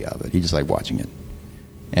physicality of it. He just liked watching it.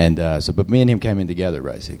 And but me and him came in together,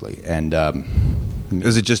 basically. And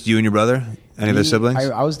was it just you and your brother? Any other siblings?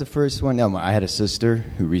 I was the first one. No, I had a sister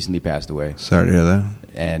who recently passed away. Sorry to hear that.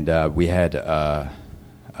 And we had,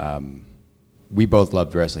 we both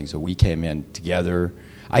loved wrestling, so we came in together.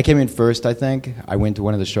 I came in first, I think. I went to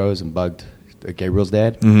one of the shows and bugged Gabriel's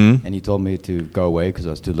dad, and he told me to go away because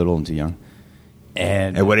I was too little and too young.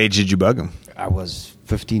 And at what age did you bug him? I was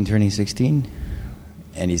 15, turning 16,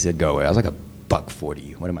 and he said, go away. I was like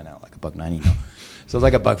 $140. What am I now, like $190? No. So I was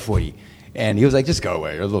like $140. And he was like, just go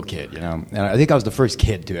away. You're a little kid, you know. And I think I was the first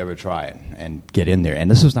kid to ever try it and get in there. And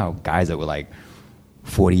this was now guys that were like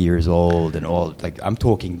 40 years old and all. Like, I'm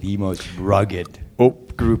talking the most rugged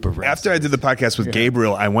group of wrestlers. After I did the podcast with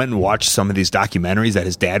Gabriel, I went and watched some of these documentaries that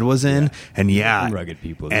his dad was in. And rugged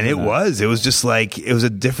people. And it was just like, it was a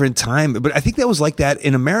different time. But I think that was like that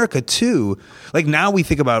in America too. Like now we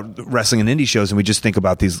think about wrestling and indie shows and we just think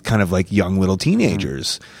about these kind of like young little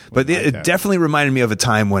teenagers. But it definitely reminded me of a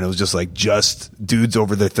time when it was just like dudes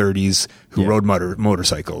over their 30s who rode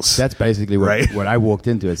motorcycles. That's basically what I walked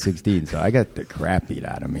into at 16. So I got the crap beat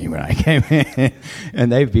out of me when I came in.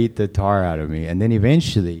 And they beat the tar out of me. And then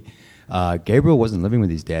eventually, Gabriel wasn't living with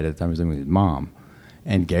his dad at the time. He was living with his mom.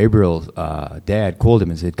 And Gabriel's dad called him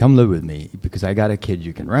and said, come live with me because I got a kid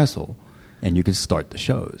you can wrestle and you can start the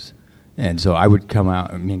shows. And so I would come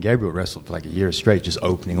out. Me and Gabriel wrestled for like a year straight, just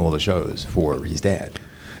opening all the shows for his dad.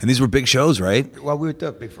 And these were big shows, right? Well, we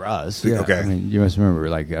were big for us. Yeah. Okay. I mean, you must remember,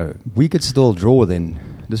 like, we could still draw then.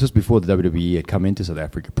 This was before the WWE had come into South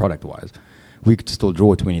Africa product-wise. We could still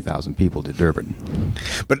draw 20,000 people to Durban.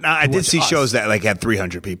 But I did see shows that like had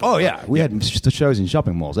 300 people. Oh, yeah. We had shows in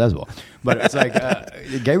shopping malls as well. But it's like,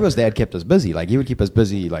 Gabriel's dad kept us busy. Like, he would keep us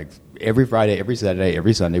busy, like, every Friday, every Saturday,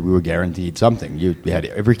 every Sunday. We were guaranteed something. We had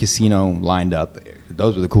every casino lined up.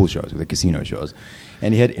 Those were the cool shows, the casino shows.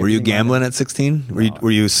 And he had. Were you gambling at 16? Were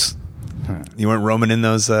you you weren't roaming in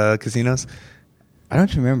those casinos? I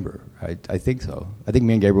don't remember. I think so. I think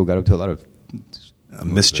me and Gabriel got up to a lot of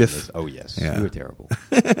mischief. Oh yes, yeah. We were terrible.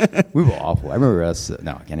 We were awful. I remember us.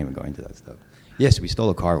 No, I can't even go into that stuff. Yes, we stole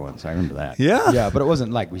a car once. I remember that. Yeah, but it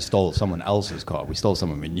wasn't like we stole someone else's car. We stole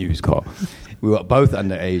someone we knew's car. We were both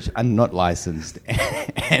underage and not licensed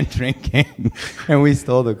and drinking, and we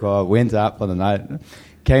stole the car. Went out for the night,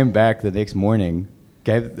 came back the next morning.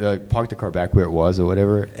 Parked the car back where it was or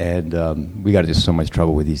whatever, and we got into so much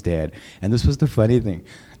trouble with his dad. And this was the funny thing,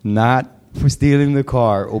 not for stealing the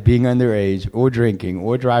car or being underage or drinking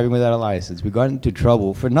or driving without a license. We got into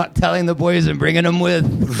trouble for not telling the boys and bringing them with.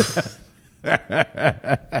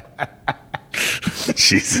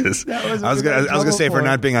 Jesus. I was gonna say for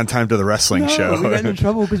not being on time to the wrestling show. We got into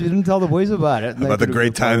trouble because we didn't tell the boys about it. About the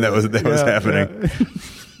great time that was happening. Yeah.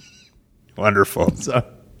 Wonderful. So,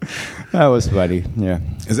 that was funny. Yeah.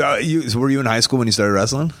 Were you in high school when you started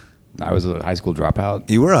wrestling? I was a high school dropout.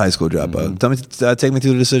 You were a high school dropout. Mm-hmm. Take me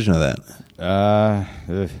through the decision of that. I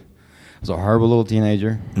was a horrible little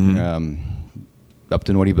teenager. Mm-hmm. Up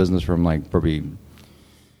to naughty business from like probably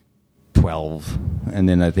 12, and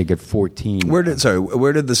then I think at 14. Where did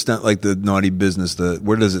the naughty business?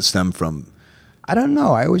 Where does it stem from? I don't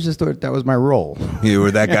know. I always just thought that was my role. You were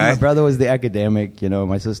that guy? My brother was the academic,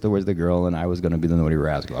 my sister was the girl, and I was going to be the naughty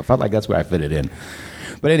rascal. I felt like that's where I fitted in.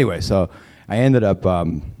 But anyway, so I ended up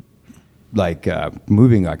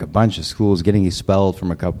moving like a bunch of schools, getting expelled from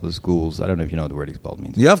a couple of schools. I don't know if you know what the word expelled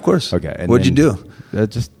means. Yeah, of course. Okay. And what'd you do?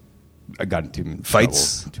 I got into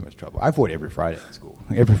fights. Too much trouble. I fought every Friday at school.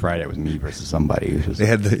 Every Friday it was me versus somebody.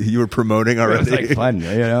 You were promoting already. It was like fun,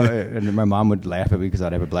 And my mom would laugh at me because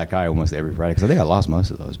I'd have a black eye almost every Friday. Because I think I lost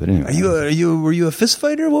most of those. But anyway, were you a fist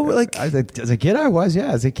fighter? What were as a kid I was.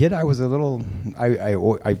 Yeah, as a kid I was a little.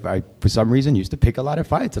 I for some reason used to pick a lot of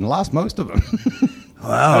fights and lost most of them.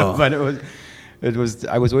 Wow. But it was.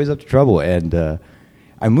 I was always up to trouble, and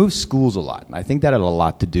I moved schools a lot. And I think that had a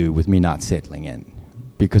lot to do with me not settling in.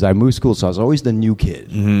 Because I moved schools, so I was always the new kid.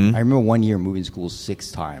 Mm-hmm. I remember one year moving schools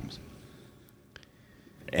 6 times.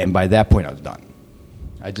 And by that point, I was done.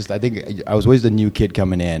 I think I was always the new kid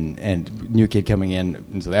coming in. And new kid coming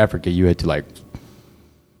in South Africa, you had to,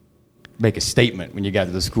 make a statement when you got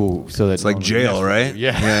to the school. So that it's like jail, right?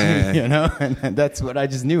 Yeah. And that's what I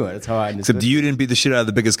just knew. That's how I understood. Except you didn't beat the shit out of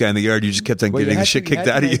the biggest guy in the yard. You just kept on getting the shit kicked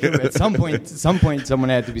out of you. At some point, someone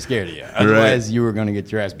had to be scared of you. Otherwise, you were going to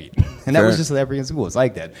get your ass beat. And that was just South African school. It's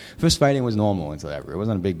like that. Fist fighting was normal in South Africa. It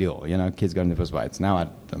wasn't a big deal. Kids got into fist fights. Now,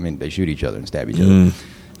 they shoot each other and stab each other.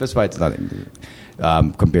 Fist fights, nothing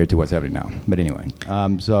compared to what's happening now. But anyway,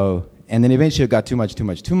 so And then eventually it got too much.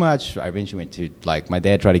 I eventually went to, like, my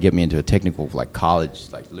dad tried to get me into a technical, like,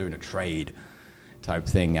 college, like, learn a trade type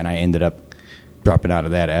thing, and I ended up dropping out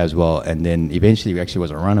of that as well. And then eventually actually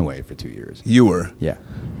was a runaway for 2 years. You were? Yeah.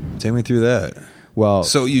 Take me through that. Well,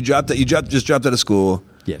 so you just dropped out of school.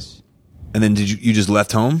 Yes. And then you just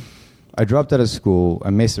left home? I dropped out of school. I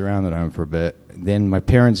messed around at home for a bit. Then my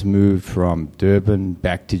parents moved from Durban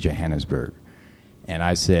back to Johannesburg. And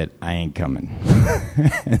I said, I ain't coming.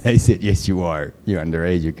 And they said, yes, you are. You're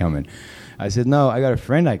underage, you're coming. I said, no, I got a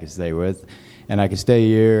friend I could stay with. And I could stay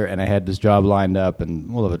here. And I had this job lined up.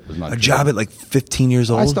 And all of it was not a job at like 15 years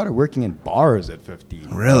old? I started working in bars at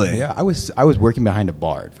 15. Really? Yeah, I was working behind a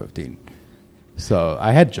bar at 15. So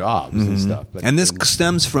I had jobs and stuff. But and this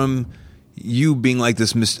stems from you being like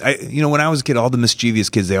this, when I was a kid, all the mischievous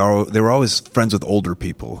kids, they were always friends with older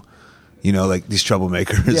people, like these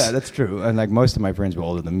troublemakers. Yeah, that's true. And like most of my friends were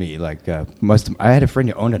older than me. Like I had a friend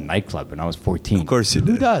who owned a nightclub when I was 14. Of course you did.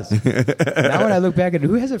 Who does? Now when I look back at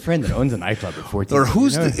who has a friend that owns a nightclub at 14? Or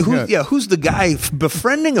who's the guy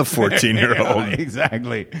befriending a 14-year-old?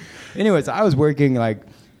 Exactly. Anyways, I was working I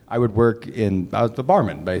was the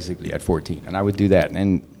barman basically at 14, and I would do that,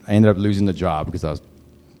 and I ended up losing the job because I was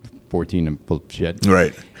 14 and full of shit.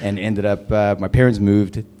 Right. And ended up, my parents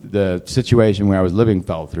moved. The situation where I was living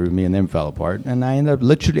fell through. Me and them fell apart. And I ended up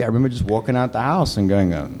I remember just walking out the house and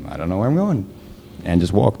going, I don't know where I'm going. And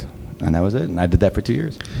just walked. And that was it. And I did that for 2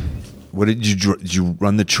 years. What did you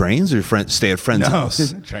run the trains or stay at friends'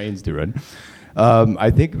 house? No, trains to run. I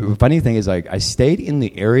think the funny thing is, I stayed in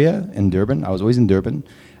the area in Durban. I was always in Durban.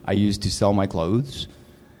 I used to sell my clothes.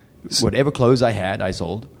 Whatever clothes I had, I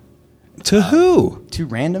sold. To who? To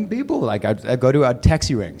random people. Like I'd go to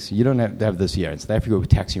taxi ranks. You don't have this here. In South Africa, with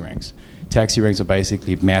taxi ranks. Taxi ranks are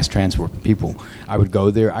basically mass transport people. I would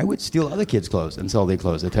go there. I would steal other kids' clothes and sell their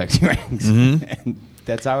clothes at taxi ranks. Mm-hmm. And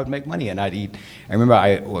that's how I would make money. And I'd eat. I remember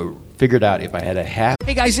I figured out if I had a half.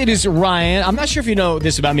 Hey guys, it is Ryan. I'm not sure if you know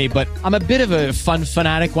this about me, but I'm a bit of a fun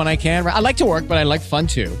fanatic when I can. I like to work, but I like fun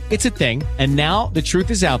too. It's a thing. And now the truth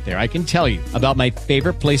is out there. I can tell you about my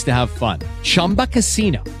favorite place to have fun. Chumba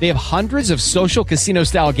Casino. They have hundreds of social casino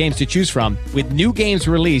style games to choose from with new games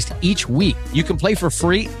released each week. You can play for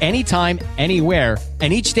free anytime, anywhere.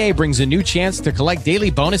 And each day brings a new chance to collect daily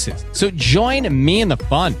bonuses. So join me in the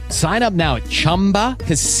fun. Sign up now at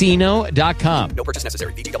ChumbaCasino.com. No purchase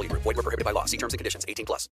necessary. VGW Group. Void where prohibited by law. See terms and conditions.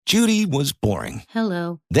 18+. Judy was boring.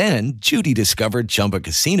 Hello. Then Judy discovered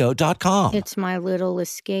ChumbaCasino.com. It's my little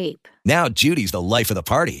escape. Now Judy's the life of the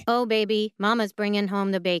party. Oh, baby, mama's bringing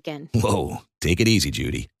home the bacon. Whoa, take it easy,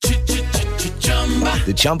 Judy.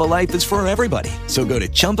 The Chumba life is for everybody. So go to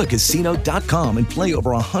ChumbaCasino.com and play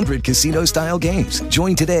over 100 casino-style games.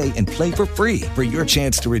 Join today and play for free for your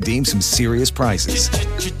chance to redeem some serious prizes.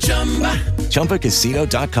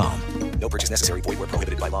 ChumbaCasino.com. No purchase necessary. Void where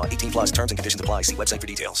prohibited by law. 18+. Terms and conditions apply. See website for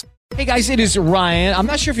details. Hey guys, it is Ryan. I'm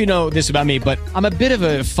not sure if you know this about me, but I'm a bit of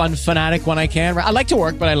a fun fanatic when I can. I like to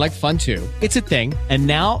work, but I like fun too. It's a thing. And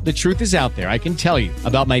now the truth is out there. I can tell you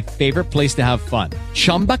about my favorite place to have fun.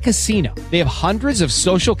 Chumba Casino. They have hundreds of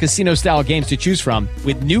social casino style games to choose from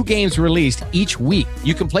with new games released each week.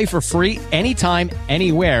 You can play for free anytime,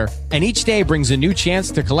 anywhere. And each day brings a new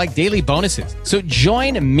chance to collect daily bonuses. So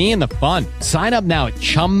join me in the fun. Sign up now at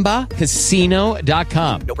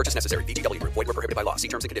ChumbaCasino.com. No purchase necessary. VGW Group. Void where prohibited by law. See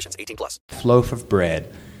terms and conditions. 18+. Loaf of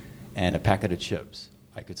bread and a packet of chips,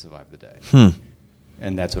 I could survive the day.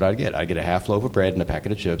 And that's what I'd get. I'd get a half loaf of bread and a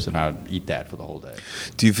packet of chips, and I'd eat that for the whole day.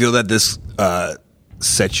 Do you feel that this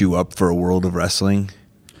set you up for a world of wrestling?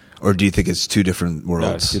 Or do you think it's two different worlds?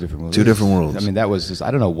 No, it's two different worlds. Two different worlds. I mean, that was just,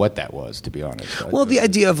 I don't know what that was, to be honest. Well, the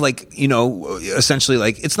idea of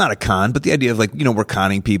essentially it's not a con, but the idea of we're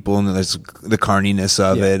conning people and there's the carniness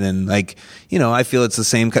of it. And I feel it's the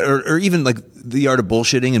same, or even the art of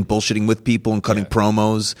bullshitting and bullshitting with people and cutting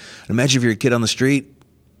promos. Imagine if you're a kid on the street,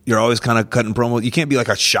 you're always kind of cutting promos. You can't be like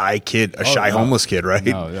a shy kid, homeless kid, right?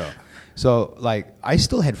 No. So, I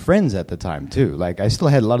still had friends at the time, too. I still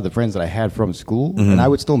had a lot of the friends that I had from school, and I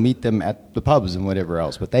would still meet them at the pubs and whatever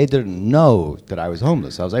else. But they didn't know that I was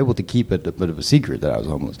homeless. I was able to keep it a bit of a secret that I was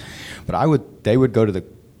homeless. But they would go to the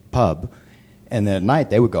pub, and then at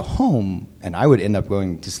night they would go home, and I would end up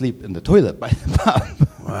going to sleep in the toilet by the pub.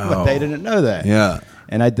 Wow. But they didn't know that. Yeah.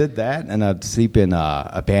 And I did that, and I'd sleep in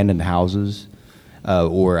abandoned houses.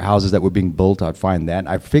 Or houses that were being built, I'd find that.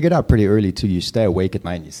 I figured out pretty early, too, you stay awake at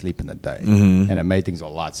night and you sleep in the day. Mm-hmm. And it made things a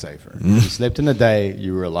lot safer. Mm-hmm. If you slept in the day,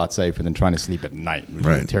 you were a lot safer than trying to sleep at night, which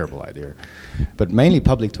was a terrible idea. But mainly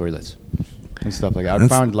public toilets and stuff like that. I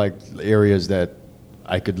found areas that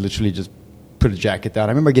I could literally just put a jacket down.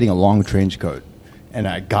 I remember getting a long trench coat And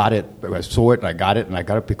I got it. I saw it, and I got it, and I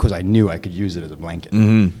got it because I knew I could use it as a blanket.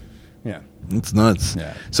 Mm-hmm. Yeah. It's nuts.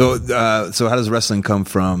 Yeah. So how does wrestling come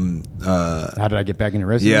from? How did I get back into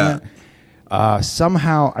wrestling? Yeah.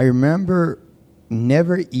 Somehow, I remember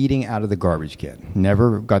never eating out of the garbage can.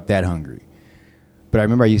 Never got that hungry. But I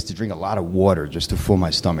remember I used to drink a lot of water just to fill my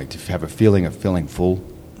stomach, to have a feeling of feeling full.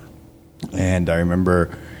 And I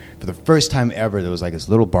remember for the first time ever, there was like this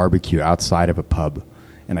little barbecue outside of a pub.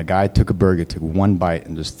 And a guy took a burger, took one bite,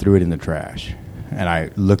 and just threw it in the trash. And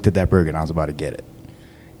I looked at that burger, and I was about to get it.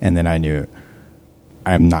 And then I knew,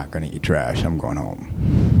 I'm not going to eat trash. I'm going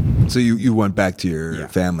home. So you went back to your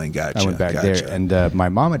family and gotcha. I went back there. And my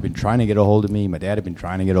mom had been trying to get a hold of me. My dad had been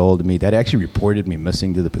trying to get a hold of me. Dad actually reported me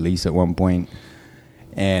missing to the police at one point.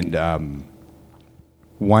 And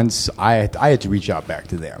once I had to reach out back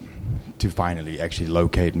to them to finally actually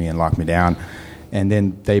locate me and lock me down. And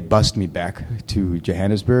then they bussed me back to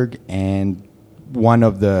Johannesburg. And one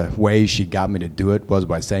of the ways she got me to do it was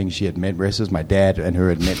by saying she had met wrestlers. My dad and her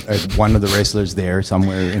had met one of the wrestlers there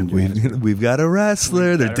somewhere in Johannesburg. We've got a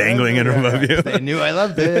wrestler. They're dangling it above you. They knew I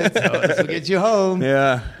loved it, so this will get you home.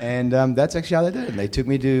 Yeah. And that's actually how they did it. They took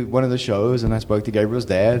me to one of the shows, and I spoke to Gabriel's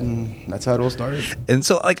dad, and that's how it all started. And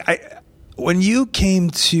so, like, when you came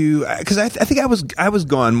to, because I think I was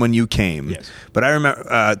gone when you came. Yes. But I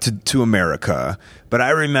remember to America. But I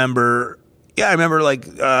remember. Yeah, I remember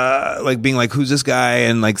like being like, who's this guy?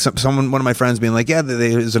 And like one of my friends being like, yeah,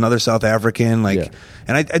 there's another South African. Like, yeah.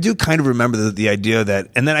 And I do kind of remember the idea that,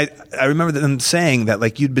 and then I remember them saying that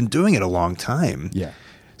like you'd been doing it a long time. Yeah.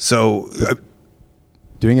 So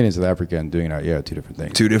doing it in South Africa and doing it, two different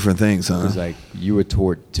things. Two different things, huh? It was like you were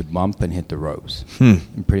taught to bump and hit the ropes.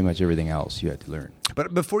 And pretty much everything else you had to learn.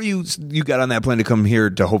 But before you got on that plane to come here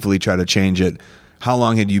to hopefully try to change it, how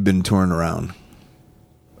long had you been touring around?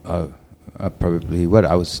 Probably,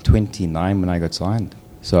 I was 29 when I got signed.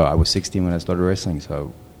 So I was 16 when I started wrestling.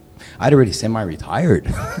 So I'd already semi-retired.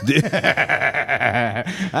 I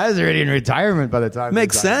was already in retirement by the time.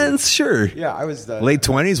 Makes sense, sure. Yeah, I was late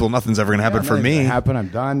 20s. Well, nothing's ever going to happen for me. I'm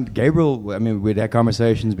done. Gabriel, I mean, we'd had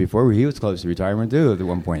conversations before. He was close to retirement too at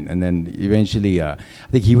one point, and then eventually, I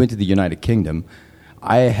think he went to the United Kingdom.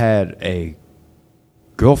 I had a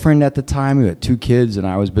girlfriend at the time who had 2 kids, and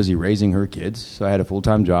I was busy raising her kids. So I had a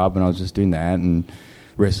full-time job, and I was just doing that and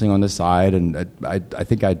wrestling on the side. And I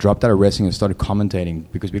think I dropped out of wrestling and started commentating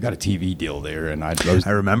because we got a TV deal there. And I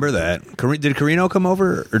remember that. Did Carino come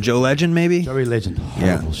over, or Joe Legend maybe? Joey Legend,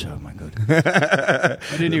 horrible show, my God. But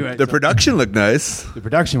anyway, the production looked nice. The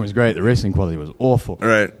production was great. The wrestling quality was awful.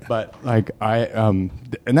 Right. But like and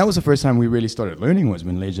that was the first time we really started learning was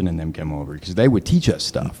when Legend and them came over because they would teach us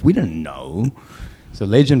stuff we didn't know. So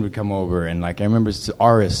Legend would come over, and like I remember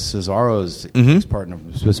Cesaro's ex-partner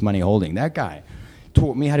from Swiss Money Holding, that guy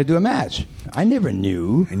taught me how to do a match. I never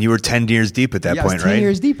knew. And you were 10 years deep at that point, I was 10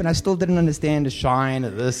 years deep, and I still didn't understand the shine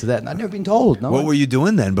of this or that. And I'd never been told. No. What were you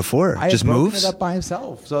doing then before? Just moves? I had broken it up by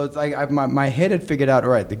himself. So it's like my head had figured out,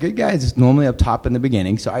 all right, the good guy is normally up top in the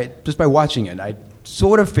beginning. So just by watching it, I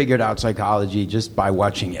sort of figured out psychology just by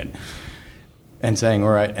watching it. And saying, all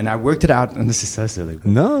right, and I worked it out, and this is so silly.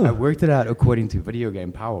 No. I worked it out according to video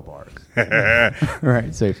game power bars.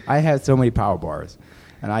 Right, so if I had so many power bars,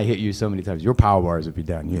 and I hit you so many times, your power bars would be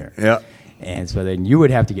down here. Yeah. And so then you would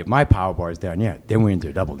have to get my power bars down here. Then we're into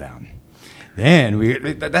a double down.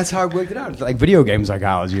 Then that's how I worked it out. It's like video game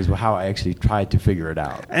psychology is how I actually tried to figure it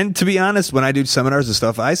out. And to be honest, when I do seminars and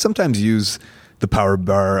stuff, I sometimes use the power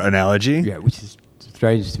bar analogy. Yeah, which is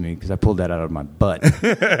strange to me because I pulled that out of my butt.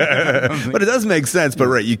 But it does make sense. But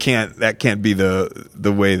right, that can't be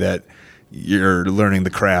the way that you're learning the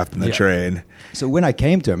craft and the trade. So when I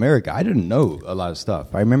came to America, I didn't know a lot of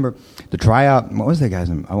stuff. I remember the tryout. What was that guy's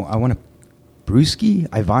name? Ivana Brewski.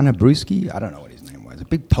 I don't know what his name was. A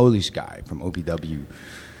big Polish guy from OPW.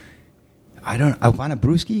 Ivana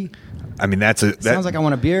Brewski. I mean, that sounds like I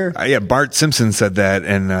want a beer. Yeah, Bart Simpson said that,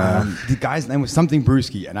 and the guy's name was something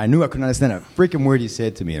Brewski, and I knew I couldn't understand a freaking word he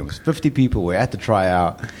said to me. And it was 50 people. We were at the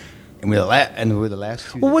tryout, and we were the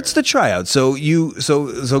last 2. Well, what's the tryout? So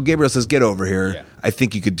Gabriel says, "Get over here. Yeah. I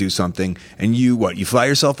think you could do something." And you fly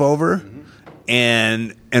yourself over,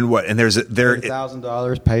 and what? And there's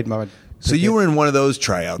 $1,000 paid my. So you were in one of those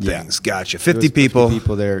tryout things. Gotcha. 50 people. 50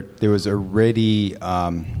 people there. There was already.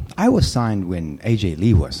 I was signed when AJ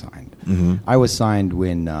Lee was signed. Mm-hmm. I was signed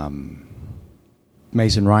when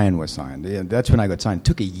Mason Ryan was signed. Yeah, that's when I got signed. It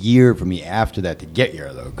took a year for me after that to get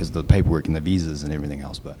here, though, because of the paperwork and the visas and everything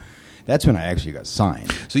else. But that's when I actually got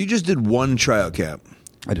signed. So you just did one tryout camp?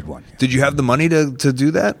 I did one. Yeah. Did you have the money to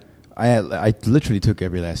do that? I literally took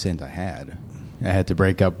every last cent I had. I had to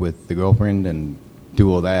break up with the girlfriend and do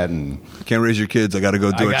all that, and can't raise your kids. I got to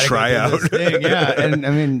go do a tryout. Yeah, and I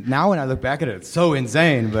mean, now when I look back at it, it's so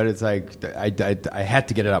insane. But it's like I had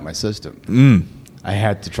to get it out of my system. I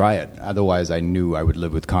had to try it. Otherwise, I knew I would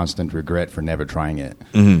live with constant regret for never trying it.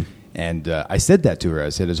 And I said that to her. I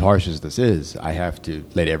said, as harsh as this is, I have to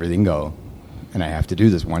let everything go, and I have to do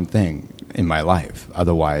this one thing in my life.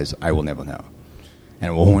 Otherwise, I will never know,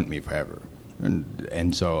 and it will haunt me forever.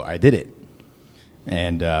 And so I did it.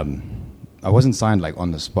 And I wasn't signed like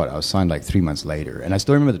on the spot. I was signed like 3 months later. And I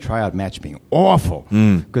still remember the tryout match being awful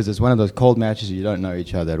because it's one of those cold matches you don't know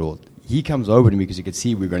each other at all. He comes over to me because he could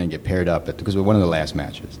see we were going to get paired up because we're one of the last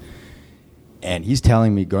matches. And he's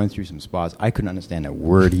telling me, going through some spots, I couldn't understand a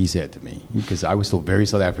word he said to me because I was still very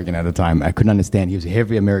South African at the time. I couldn't understand. He was a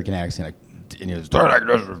heavy American accent. And he was like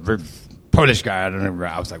this Polish guy.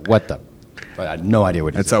 I was like, what the? But I had no idea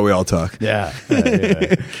what he said. That's how we all talk. Yeah.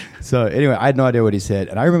 So anyway, I had no idea what he said.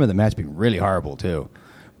 And I remember the match being really horrible, too.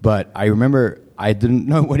 But I remember I didn't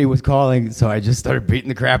know what he was calling, so I just started beating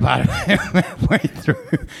the crap out of him halfway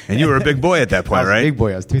through. And you were a big boy at that point, right? I was a big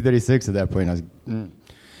boy. I was 236 at that point.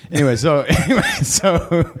 Anyway, so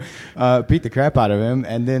beat the crap out of him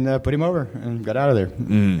and then put him over and got out of there.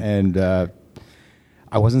 And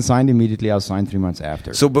I wasn't signed immediately. I was signed 3 months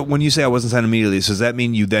after. So, but when you say I wasn't signed immediately, so does that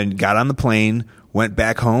mean you then got on the plane, went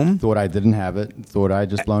back home? Thought I didn't have it. Thought I had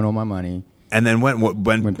just blown all my money. And then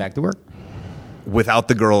went back to work. Without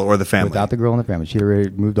the girl or the family? Without the girl and the family. She'd already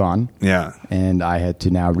moved on. Yeah. And I had to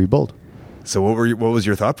now rebuild. So what was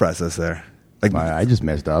your thought process there? Like I just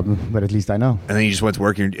messed up, but at least I know. And then you just went to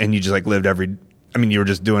work and you just like lived you were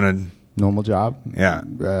just doing a normal job. Yeah.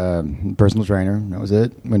 Personal trainer. That was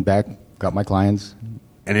it. Went back, got my clients.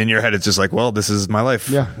 And in your head, it's just like, well, this is my life.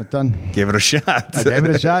 Yeah, it's done. Gave it a shot. I gave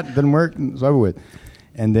it a shot. Didn't work. It's over with.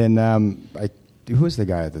 And then who was the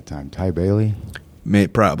guy at the time? Ty Bailey?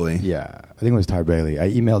 Probably. Yeah, I think it was Ty Bailey.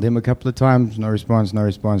 I emailed him a couple of times. No response.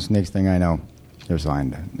 Next thing I know, they're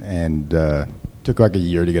signed. And took like a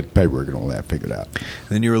year to get paperwork and all that figured out. And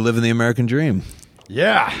then you were living the American dream.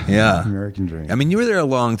 Yeah. Yeah. American dream. I mean, you were there a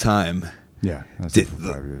long time. Yeah. That's for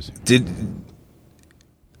 5 years.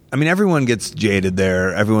 Everyone gets jaded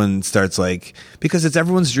there. Everyone starts because it's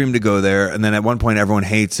everyone's dream to go there. And then at one point, everyone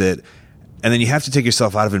hates it. And then you have to take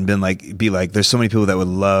yourself out of it and be like, there's so many people that would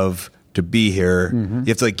love to be here. You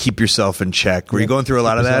have to keep yourself in check. Were you going through a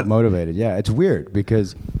lot of that? Motivated. Yeah. It's weird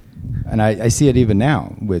because, and I see it even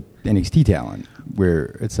now with NXT talent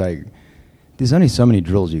where it's like, there's only so many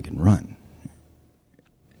drills you can run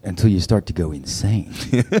until you start to go insane.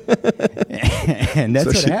 And that's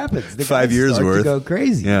what happens. The 5 years start worth. to go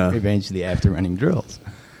crazy eventually after running drills.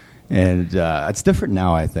 And it's different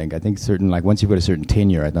now, I think. I think once you've got a certain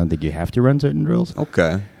tenure, I don't think you have to run certain drills.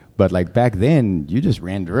 Okay. But back then, you just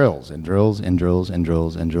ran drills and drills and drills and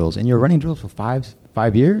drills and drills. And you're running drills for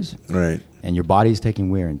five years. Right. And your body's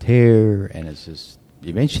taking wear and tear. And it's just,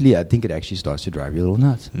 eventually, I think it actually starts to drive you a little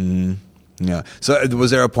nuts. Yeah. So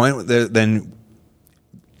was there a point then,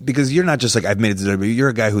 because you're not just I've made it to WWE, you're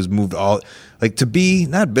a guy who's moved to be,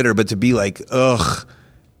 not bitter, but to be ugh,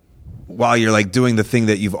 while you're doing the thing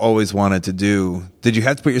that you've always wanted to do. Did you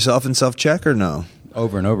have to put yourself in self-check or no?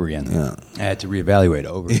 Over and over again. Yeah. I had to reevaluate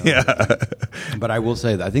over and over again. But I will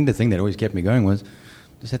say that I think the thing that always kept me going was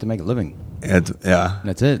just had to make a living. Yeah.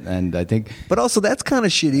 That's it. And I think... But also that's kind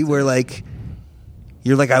of shitty where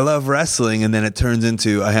you're I love wrestling and then it turns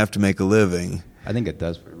into I have to make a living. I think it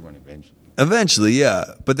does for everyone eventually. Eventually,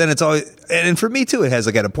 yeah. But then it's always... And for me too, it has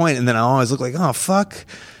at a point and then I always look oh, fuck.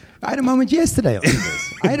 I had a moment yesterday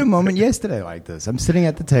like this. I'm sitting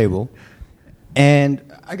at the table and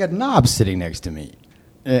I got Knob sitting next to me.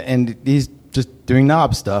 And he's just doing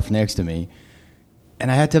knob stuff next to me.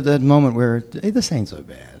 And I had to have that moment where, hey, this ain't so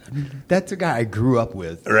bad. That's a guy I grew up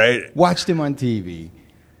with. Right. Watched him on TV.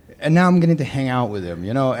 And now I'm getting to hang out with him,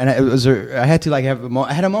 And I had to I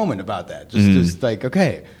had a moment about that. Just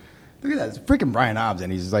okay, look at that. It's freaking Brian Knobbs.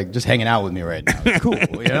 And he's just hanging out with me right now. It's cool,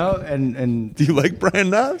 And do you like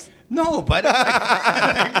Brian Knobbs? No, but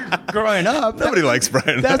growing up. Nobody likes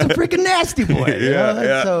Brian Knobbs. That's a freaking nasty boy.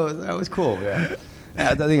 Yeah. So that was cool, yeah.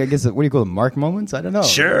 I guess, what do you call them, mark moments? I don't know.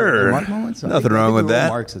 Sure. Mark moments? Nothing wrong with that.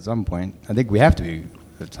 Marks at some point. I think we have to be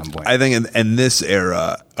at some point. I think in this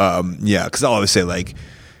era, because I'll always say,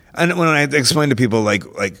 and when I explain to people, like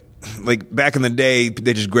back in the day,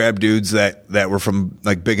 they just grabbed dudes that were from,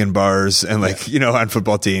 big in bars and, on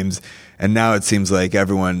football teams. And now it seems like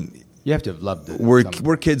everyone, You have to have loved it.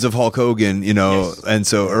 We're kids of Hulk Hogan, you know, Yes. and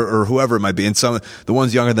so or whoever it might be, and the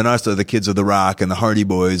ones younger than us are the kids of The Rock and the Hardy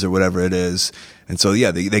Boys or whatever it is, and so yeah,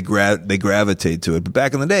 they gravitate to it. But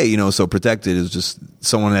back in the day, you know, So Protected is just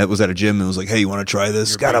someone that was at a gym and was like, "Hey, you want to try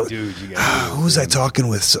this?" Who was I talking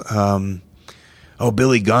with?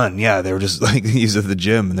 Billy Gunn. Yeah, they were just like he's at the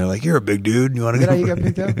gym and they're like, "You're a big dude. You want to Is go?" that how you got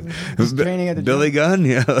picked up? Was training at the Billy gym? Gunn,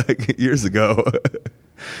 yeah, like years ago.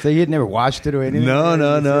 So you had never watched it or anything? No.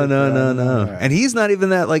 Right. And he's not even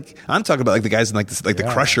that. Like I'm talking about, like the guys in like the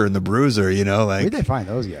Crusher and the Bruiser. You know, like Where'd they find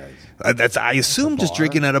those guys? that's I assume just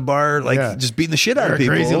drinking at a bar, like just beating the shit out of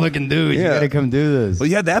people. Crazy looking dude. You gotta come do this. Well,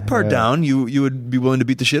 you had that part down. You would be willing to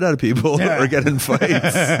beat the shit out of people or get in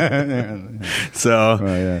fights.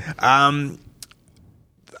 So,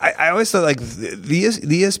 I always thought like the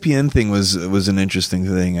ESPN thing was an interesting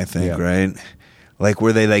thing. I think right. Like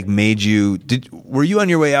where they like made you were you on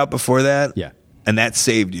your way out before that? Yeah. And that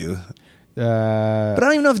saved you. But I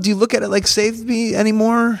don't even know do you look at it like saved me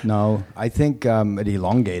anymore? No, I think it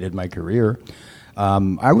elongated my career.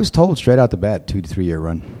 I was told straight out the bat 2 to 3 year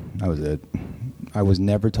run. That was it. I was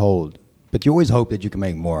never told, but you always hope that you can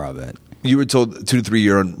make more of it. You were told 2 to 3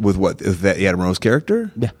 year run with what? If that Adam Rose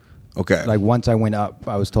character? Yeah. Okay. Like once I went up,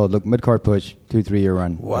 I was told, look, mid-card push, 2 to 3 year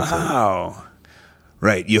run. Wow.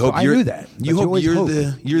 Right. You hope I you're knew that. You hope you're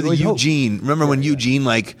the Eugene. Remember when Eugene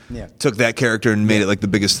took that character and made it like the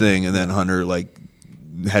biggest thing, and then Hunter like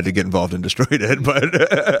had to get involved and destroyed it.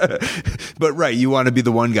 But right, you want to be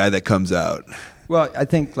the one guy that comes out. Well, I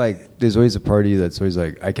think like there's always a party that's always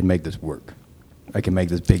like, I can make this work. I can make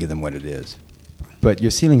this bigger than what it is. But your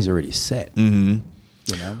ceiling's already set. Mm-hmm.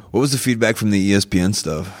 You know? What was the feedback from the ESPN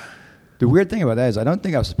stuff? The weird thing about that is I don't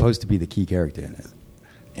think I was supposed to be the key character in it.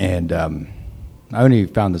 And I only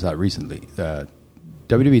found this out recently.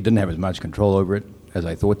 WWE didn't have as much control over it as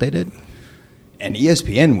I thought they did. And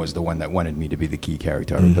ESPN was the one that wanted me to be the key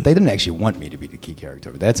character of it. But they didn't actually want me to be the key character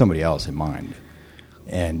of it. They had somebody else in mind.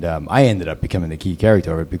 And I ended up becoming the key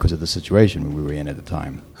character of it because of the situation we were in at the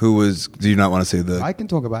time. Who was, do you not want to say the... I can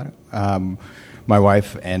talk about it. My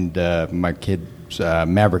wife and my kid,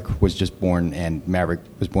 Maverick, was just born, and Maverick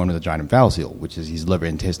was born with a giant phallocele, which is his liver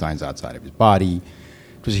intestines outside of his body.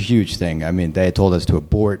 It was a huge thing. I mean, they had told us to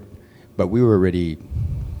abort, but we were already,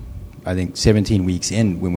 I think, 17 weeks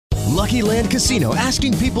in when Lucky Land Casino,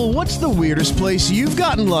 asking people, what's the weirdest place you've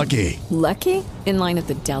gotten lucky? Lucky? In line at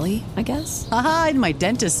the deli, I guess? Aha, in my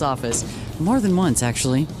dentist's office. More than once,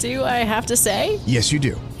 actually. Do I have to say? Yes, you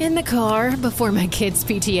do. In the car before my kids'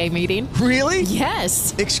 PTA meeting. Really?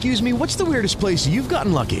 Yes. Excuse me, what's the weirdest place you've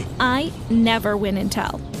gotten lucky? I never win and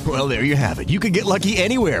tell. Well, there you have it. You can get lucky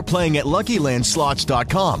anywhere, playing at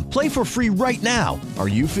LuckyLandSlots.com. Play for free right now. Are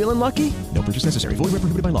you feeling lucky? No purchase necessary. Void where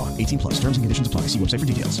prohibited by law. 18+. Terms and conditions apply. See website for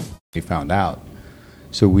details. we found out.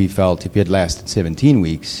 So we felt if he had lasted 17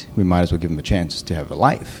 weeks, we might as well give him a chance to have a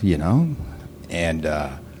life, you know? And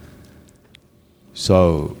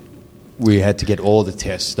so we had to get all the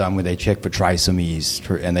tests done where they check for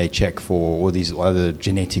trisomies and they check for all these other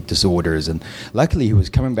genetic disorders. And luckily, he was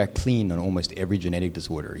coming back clean on almost every genetic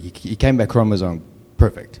disorder. He came back chromosome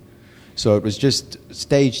perfect. So it was just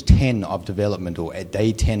stage 10 of development, or at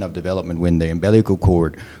day 10 of development, when the umbilical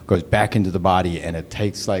cord goes back into the body and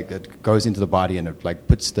it goes into the body and it like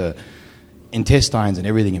puts the intestines and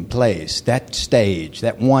everything in place. That stage,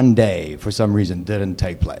 that one day, for some reason, didn't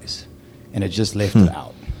take place. And it just left it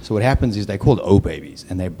out. So what happens is they're called O babies,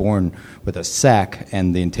 and they're born with a sac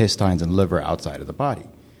and the intestines and liver outside of the body.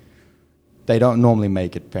 They don't normally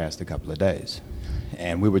make it past a couple of days.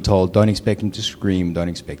 And we were told, don't expect him to scream, don't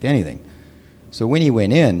expect anything. So when he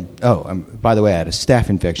went in, by the way, I had a staph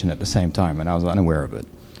infection at the same time, and I was unaware of it.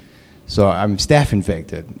 So I'm staph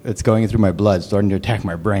infected. It's going through my blood, starting to attack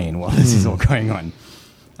my brain while this is all going on.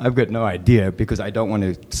 I've got no idea because I don't want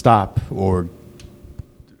to stop, or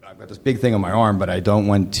I've got this big thing on my arm, but I don't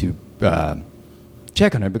want to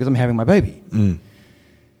check on it because I'm having my baby.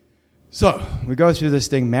 So we go through this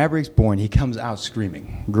thing. Maverick's born. He comes out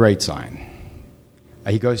screaming. Great sign.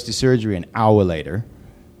 He goes to surgery an hour later.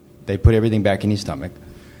 They put everything back in his stomach,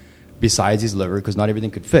 besides his liver, because not everything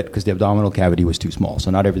could fit, because the abdominal cavity was too small, so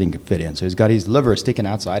not everything could fit in. So he's got his liver sticking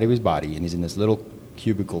outside of his body, and he's in this little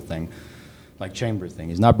cubicle thing, like chamber thing.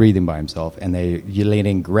 He's not breathing by himself, and you're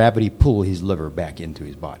letting gravity pull his liver back into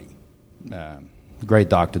his body. Great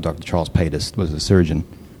doctor, Dr. Charles Paytas, was a surgeon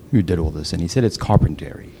who did all this, and he said it's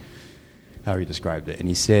carpentry, how he described it. And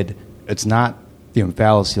he said it's not the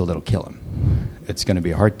umphallocele that'll kill him. It's going to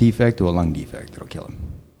be a heart defect or a lung defect that'll kill him.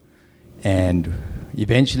 And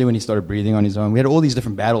eventually, when he started breathing on his own, we had all these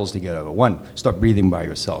different battles to get over. One, start breathing by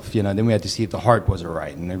yourself. Then we had to see if the heart was all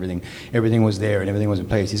right and everything was there and everything was in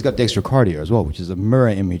place. He's got dextrocardia as well, which is a mirror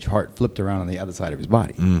image heart flipped around on the other side of his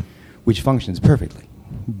body, which functions perfectly.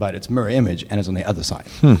 But it's mirror image and it's on the other side.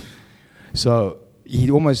 So he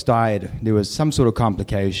almost died. There was some sort of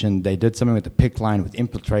complication. They did something with the PICC line, which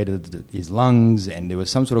infiltrated his lungs, and there was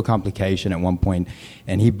some sort of complication at one point,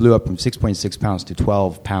 and he blew up from 6.6 pounds to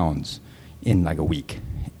 12 pounds in like a week,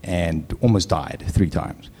 and almost died 3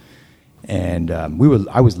 times. And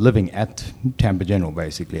I was living at Tampa General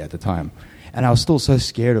basically at the time, and I was still so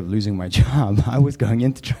scared of losing my job. I was going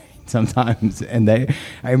into train sometimes, and I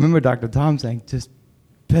remember Dr. Tom saying, "Just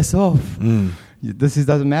piss off. This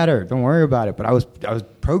doesn't matter. Don't worry about it." But I was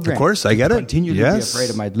programmed. Of course, I get it. Continue to be afraid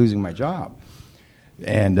of losing my job,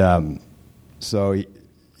 and so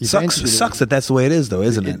sucks that that's the way it is, though,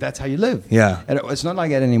 isn't it? That's how you live. Yeah, and it's not like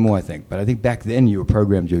that anymore, I think. But I think back then you were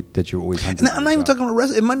programmed that you're always hunting. I'm not even talking about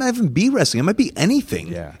wrestling. It might not even be wrestling. It might be anything.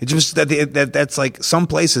 Yeah, it's just that's like some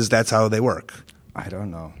places that's how they work. I don't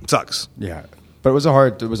know. It sucks. Yeah, but it was a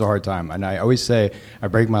hard time, and I always say I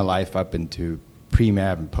break my life up into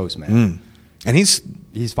pre-Mab and post-Mab. And he's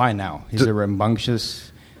fine now. He's a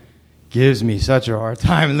rambunctious, gives me such a hard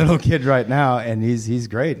time little kid right now, and he's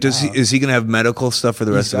great. Is he going to have medical stuff for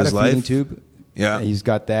the rest of his life? He's got a feeding tube. Yeah, he's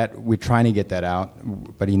got that. We're trying to get that out,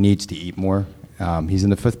 but he needs to eat more. He's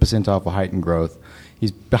in the 5th percentile for height and growth.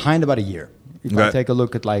 He's behind about a year. If I take a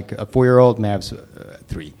look at like a 4-year-old, Mav's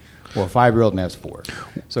 3. Or a 5-year-old, Mav's 4.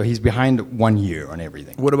 So he's behind 1 year on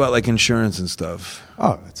everything. What about like insurance and stuff?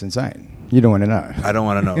 Oh, that's insane. You don't want to know. I don't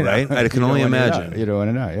want to know, right? I can only imagine. You don't want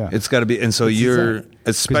to know, yeah. It's got to be, and so you're insane.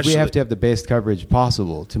 Especially because we have to have the best coverage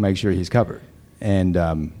possible to make sure he's covered.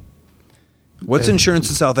 And what's insurance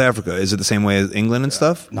in South Africa? Is it the same way as England and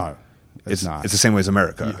stuff? No, it's not. It's the same way as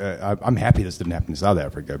America. I'm happy this didn't happen in South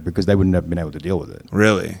Africa because they wouldn't have been able to deal with it.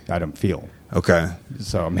 Really? I don't feel. Okay.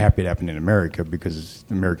 So I'm happy it happened in America because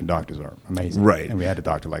American doctors are amazing. Right. And we had a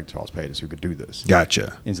doctor like Charles Peters who could do this.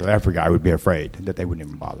 Gotcha. In South Africa, I would be afraid that they wouldn't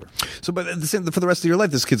even bother. So, but at the same, for the rest of your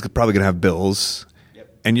life, this kid's probably going to have bills. Yep.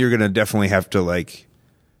 And you're going to definitely have to,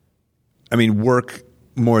 work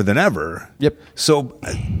more than ever. Yep. So,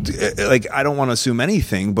 I don't want to assume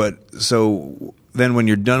anything, but so then when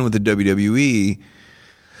you're done with the WWE,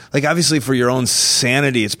 obviously for your own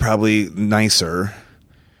sanity, it's probably nicer.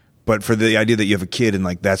 But for the idea that you have a kid and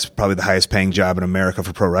that's probably the highest paying job in America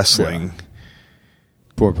for pro wrestling. Yeah.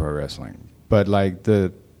 For pro wrestling. But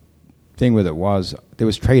the thing with it was there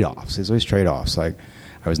was trade-offs. There's always trade-offs. I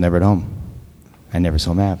was never at home. I never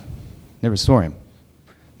saw Mav. Never saw him.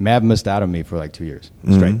 Mav missed out on me for 2 years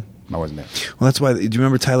straight. I wasn't there. Well, that's why. Do you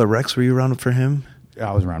remember Tyler Rex? Were you around for him?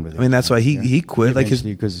 I was around with him. I mean, that's why he quit.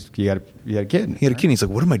 Because he had a kid. He had a kid. And he's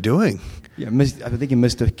like, what am I doing? Yeah, I think he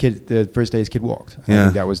missed the first day his kid walked. I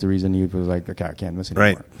think that was the reason he was like, okay, I can't miss anymore.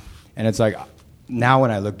 Right. And it's now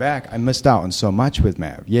when I look back, I missed out on so much with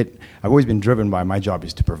Mav. Yet I've always been driven by my job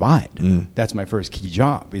is to provide. That's my first key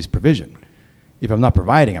job is provision. If I'm not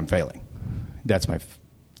providing, I'm failing. That's my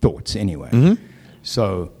thoughts anyway.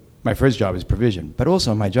 So my first job is provision, but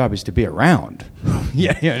also my job is to be around.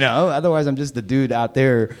 Otherwise I'm just the dude out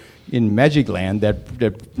there in Magic Land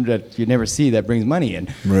that you never see that brings money in.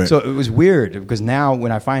 Right. So it was weird because now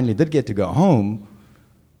when I finally did get to go home,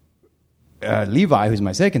 Levi, who's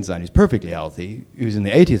my second son, who's perfectly healthy, who's in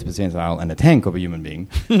the 80th percentile and a tank of a human being,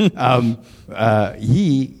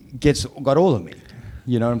 he got all of me.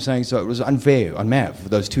 You know what I'm saying? So it was unfair on Mav. For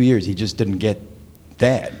those 2 years, he just didn't get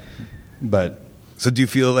that. But so do you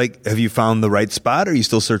feel have you found the right spot, or are you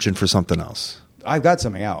still searching for something else? I've got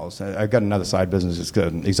something else. I've got another side business. It's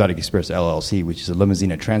Exotic Express LLC, which is a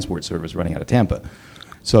limousine and transport service running out of Tampa.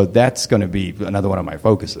 So that's going to be another one of my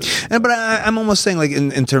focuses. But I'm almost saying,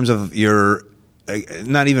 in terms of your,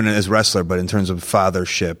 not even as wrestler, but in terms of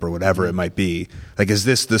fathership or whatever it might be. Is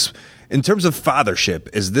this in terms of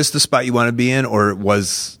fathership? Is this the spot you want to be in, or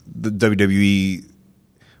was the WWE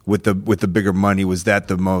with the bigger money? Was that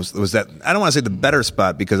the most? Was that, I don't want to say the better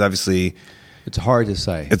spot because obviously. It's hard to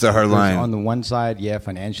say. It's a hard line. On the one side,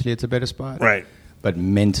 financially it's a better spot. Right. But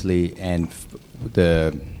mentally and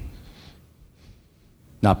the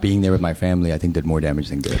not being there with my family, I think did more damage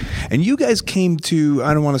than good. And you guys came to,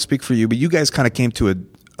 I don't want to speak for you, but you guys kind of came to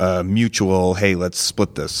a mutual, hey, let's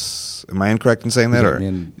split this. Am I incorrect in saying that? Or me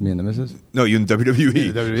and the missus? No, you and WWE.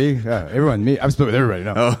 Yeah, WWE? Yeah, everyone. Me. I'm split with everybody.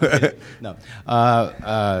 No. Oh. No.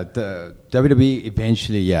 The WWE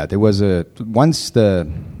eventually, there was once the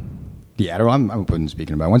Adderall, I wasn't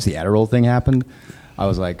speaking about. Once the Adderall thing happened, I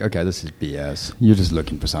was like, okay, this is BS. You're just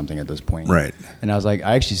looking for something at this point. Right. And I was like,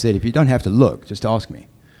 I actually said, if you don't have to look, just ask me.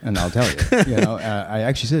 and I'll tell you. I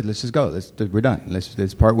actually said, let's just go. We're done.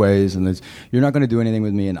 Let's part ways, and you're not going to do anything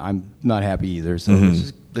with me, and I'm not happy either. So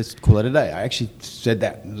let's call it a day. I actually said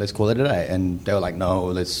that. Let's call it a day, and they were like, no,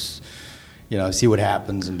 let's see what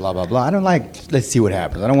happens and blah blah blah. I don't like let's see what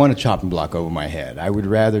happens. I don't want a chopping block over my head. I would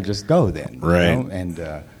rather just go then. Right.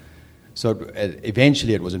 And so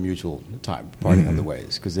eventually it was a mutual parting of the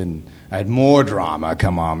ways, because then I had more drama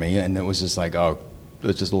come on me, and it was just like, oh.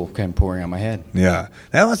 It just all came pouring on my head. Yeah,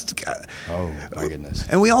 that was. Oh my goodness!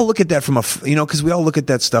 And we all look at that from because we all look at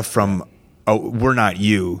that stuff from, we're not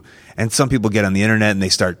you. And some people get on the internet and they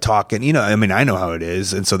start talking. I know how it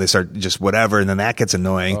is, and so they start just whatever, and then that gets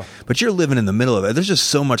annoying. Oh. But you're living in the middle of it. There's just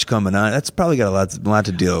so much coming on. That's probably got a lot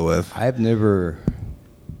to deal with. I've never.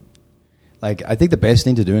 I think the best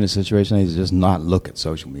thing to do in a situation is just not look at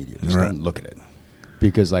social media. Just don't look at it.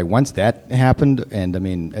 Because once that happened, and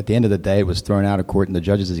at the end of the day, it was thrown out of court, and the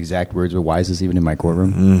judge's exact words were, "Why is this even in my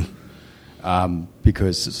courtroom?"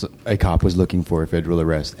 Because a cop was looking for a federal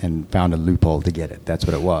arrest and found a loophole to get it. That's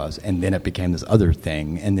what it was. And then it became this other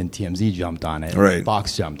thing, and then TMZ jumped on it, and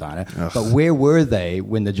Fox jumped on it. Ugh. But where were they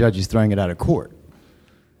when the judge is throwing it out of court?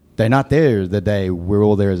 They're not there the day we're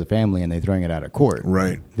all there as a family and they're throwing it out of court.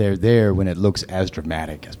 Right. They're there when it looks as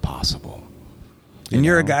dramatic as possible. And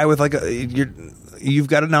you're a guy with you've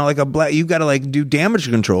got to now you've got to do damage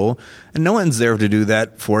control, and no one's there to do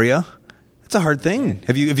that for you. It's a hard thing.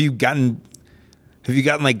 Have you gotten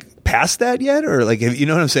past that yet, or you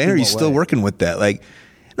know what I'm saying? Or are you still working with that?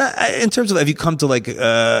 In terms of have you come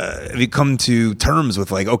to terms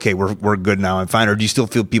with okay, we're good now, I'm fine, or do you still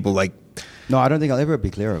feel people No, I don't think I'll ever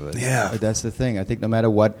be clear of it. Yeah, that's the thing. I think no matter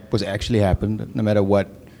what was actually happened, no matter what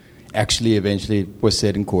actually eventually was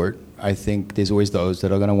said in court, I think there's always those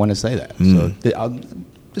that are going to want to say that. So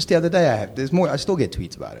just the other day, there's more. I still get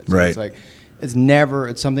tweets about it. So right.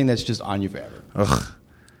 It's something that's just on you forever. Ugh.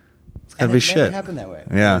 It's gotta be shit. It never happened that way.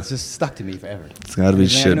 Yeah. It's just stuck to me forever. It's gotta be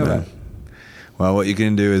shit, man. Well, what you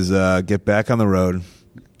can do is get back on the road.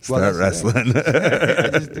 Start wrestling. I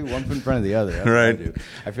just do one foot in front of the other. That's right. What I do.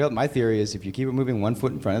 I feel my theory is if you keep it moving one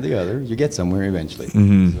foot in front of the other, you get somewhere eventually.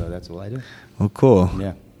 So that's all I do. Well, cool.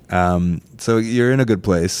 Yeah. So you're in a good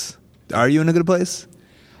place. Are you in a good place?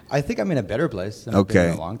 I think I'm in a better place than I've been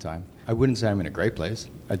in a long time. I wouldn't say I'm in a great place.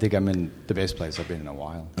 I think I'm in the best place I've been in a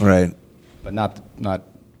while. Right. But not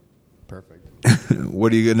perfect.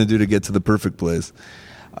 What are you going to do to get to the perfect place?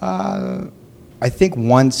 I think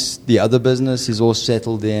once the other business is all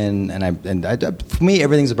settled in, for me,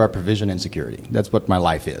 everything's about provision and security. That's what my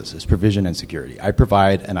life is provision and security. I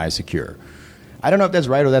provide and I secure. I don't know if that's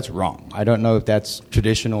right or that's wrong. I don't know if that's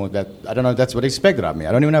traditional. I don't know if that's what's expected of me.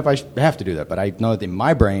 I don't even know if I have to do that. But I know that in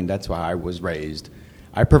my brain, that's why I was raised.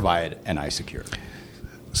 I provide and I secure.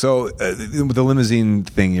 So with the limousine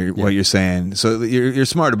thing, what you're saying, so you're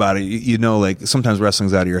smart about it. You know, sometimes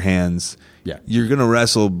wrestling's out of your hands. Yeah. You're going to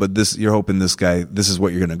wrestle, but you're hoping this is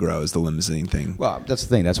what you're going to grow, is the limousine thing. Well, that's the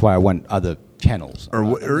thing. That's why I want other channels.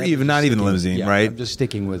 Or even not even the limousine, right? I'm just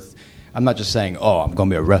sticking with... I'm not just saying, oh, I'm going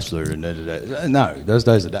to be a wrestler. And no, those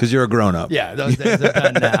days are done. Because you're a grown-up. Yeah, those days are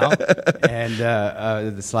done now. And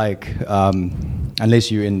it's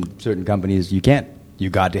unless you're in certain companies, you can't. You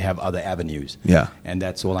got to have other avenues. Yeah. And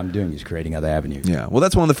that's all I'm doing is creating other avenues. Yeah. Well,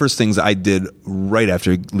 that's one of the first things I did right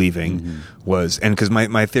after leaving was, and because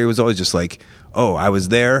my theory was always just I was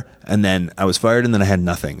there and then I was fired and then I had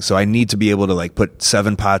nothing. So I need to be able to put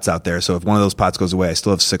 7 pots out there. So if one of those pots goes away, I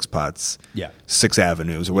still have 6 pots. Yeah. 6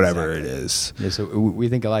 avenues or whatever it is. Yeah. So we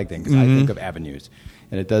think alike then, because I think of avenues.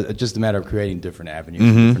 And it's just a matter of creating different avenues,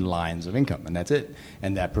 different lines of income, and that's it.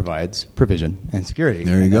 And that provides provision and security.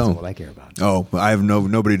 There you go. That's all I care about. Oh, I have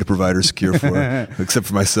nobody to provide or secure for, except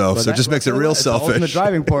for myself. So it just makes it real selfish. Ultimate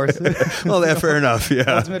driving force. Well, yeah, fair enough. Yeah.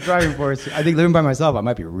 Ultimate driving force. I think living by myself, I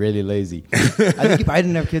might be really lazy. I think if I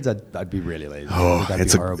didn't have kids, I'd be really lazy. Oh,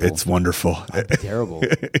 it's horrible. It's wonderful. I'd be terrible.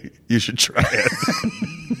 You should try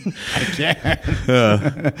it. I can't.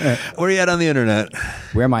 Where are you at on the internet?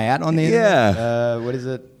 Where am I at on the internet? Yeah. What is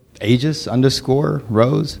it?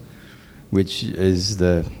 Aegis_Rose, which is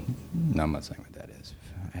the... No, I'm not saying what that is.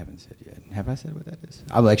 I haven't said yet. Have I said what that is?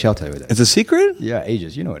 I'll tell you what that is. It's a secret? Yeah,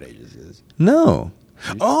 Aegis. You know what Aegis is. No.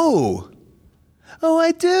 Oh,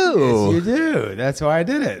 I do. Yes, you do. That's why I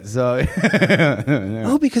did it. So.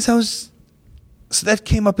 Oh, because so that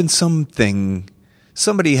came up in something.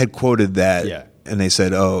 Somebody had quoted that. Yeah. And they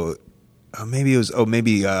said,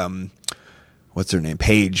 what's her name?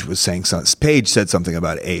 Paige was saying something. Paige said something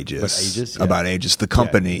about Aegis. Aegis? Yeah. About Aegis, the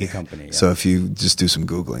company. Yeah, the company, yeah. So if you just do some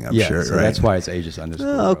Googling, I'm sure, so right? that's why it's Aegis_.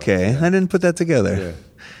 Oh, okay. Yeah. I didn't put that together.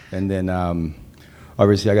 Yeah. And then,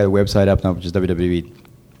 obviously, I got a website up now, which is WWE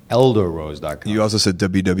ElderRose.com. You also said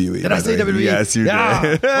WWE. Did I say WWE? Yes, you did.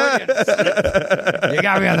 You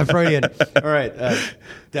got me on the Freudian. All right.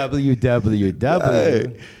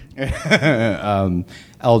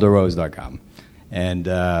 www.elderrose.com. And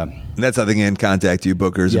that's how they can contact you,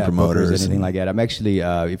 bookers and promoters. Bookers, anything like that. I'm actually,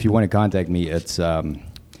 if you want to contact me, it's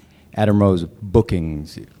Adam Rose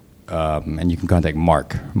Bookings. And you can contact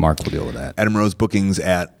Mark. Mark will deal with that. Adam Rose Bookings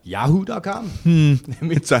at yahoo.com. Well,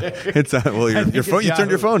 your phone. You turned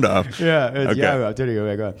your phone off. Yeah, it's okay. Yahoo. I'm turning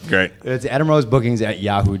it back on. Great. It's Adam Rose Bookings at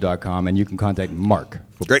yahoo.com, and you can contact Mark.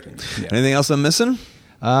 Great. Yeah. Anything else I'm missing?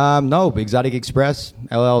 No. Exotic Express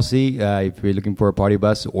LLC. If you're looking for a party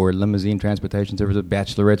bus or limousine transportation service, a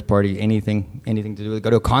bachelorette party, anything to do with it,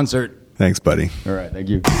 go to a concert. Thanks, buddy. All right. Thank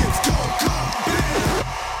you.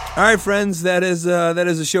 All right, friends, that is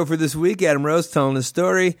a show for this week. Adam Rose telling his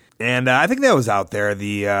story, and I think that was out there.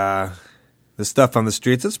 The stuff on the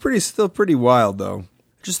streets. It's still pretty wild, though.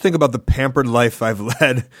 Just think about the pampered life I've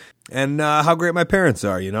led, and how great my parents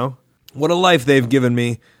are. You know, what a life they've given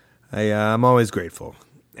me. I'm always grateful,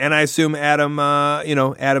 and I assume Adam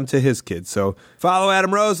to his kids. So follow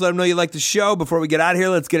Adam Rose. Let him know you like the show. Before we get out of here,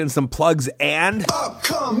 let's get in some plugs and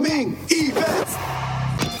upcoming events.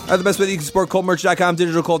 The best way that you can support ColtMerch.com,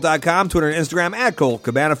 DigitalColt.com, Twitter and Instagram at Colt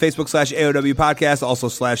Cabana, Facebook /AOW Podcast, also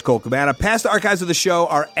 /Colt Cabana. Past archives of the show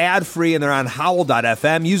are ad-free and they're on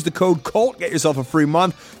Howl.fm. Use the code COLT, get yourself a free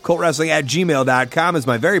month. ColtWrestling@gmail.com is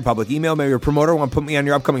my very public email. Maybe you're a promoter, want to put me on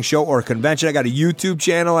your upcoming show or a convention. I got a YouTube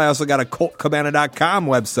channel. I also got a ColtCabana.com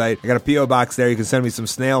website. I got a P.O. box there. You can send me some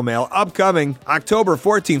snail mail. Upcoming October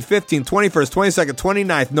 14th, 15th, 21st, 22nd,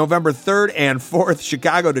 29th, November 3rd and 4th,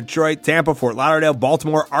 Chicago, Detroit, Tampa, Fort Lauderdale,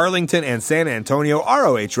 Baltimore, Arlington, and San Antonio,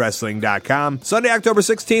 ROHWrestling.com. Sunday, October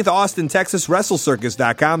 16th, Austin, Texas,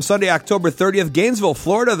 WrestleCircus.com. Sunday, October 30th, Gainesville,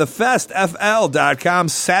 Florida, The Fest, FL.com.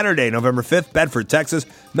 Saturday, November 5th, Bedford, Texas,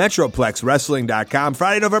 MetroplexWrestling.com.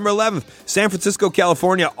 Friday, November 11th, San Francisco,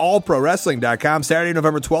 California, AllProWrestling.com. Saturday,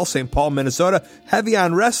 November 12th, St. Paul, Minnesota,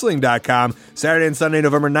 HeavyOnWrestling.com. Saturday and Sunday,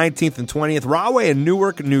 November 19th and 20th, Rahway and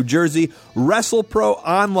Newark, New Jersey,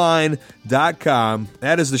 WrestleProOnline.com.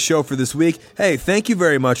 That is the show for this week. Hey, thank you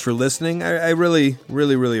very much for listening. I really,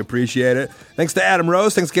 really, really appreciate it. Thanks to Adam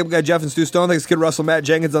Rose. Thanks to Cable Guy Jeff and Stu Stone. Thanks to Kid Russell, Matt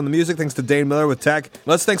Jenkins on the music. Thanks to Dane Miller with tech.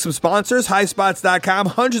 Let's thank some sponsors. HighSpots.com.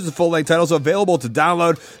 Hundreds of full-length titles available to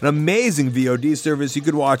download. An amazing VOD service. You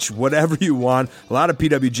could watch whatever you want. A lot of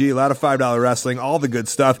PWG, a lot of $5 wrestling, all the good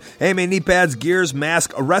stuff. Hey, man, knee pads, gears,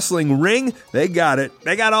 mask, a wrestling ring. They got it.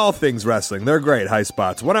 They got all things wrestling. They're great.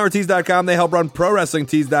 HighSpots. OneHourTees.com. They help run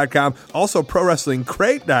ProWrestlingTees.com. Also,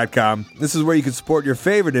 ProWrestlingCrate.com. This is where you can support your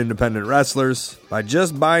favorite independent wrestlers by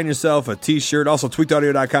just buying yourself a t-shirt. Also,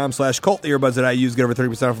 tweakedaudio.com/Colt. The earbuds that I use get over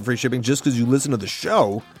 30% off for free shipping just because you listen to the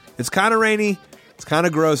show. It's kind of rainy. It's kind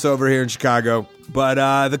of gross over here in Chicago. But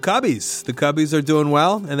the Cubbies are doing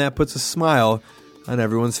well, and that puts a smile on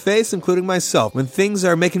everyone's face, including myself. When things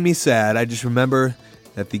are making me sad, I just remember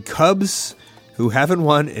that the Cubs, who haven't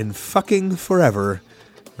won in fucking forever,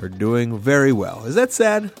 are doing very well. Is that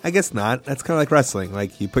sad? I guess not. That's kind of like wrestling.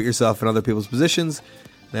 Like, you put yourself in other people's positions,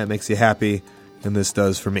 and that makes you happy, and this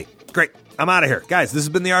does for me. Great. I'm out of here. Guys, this has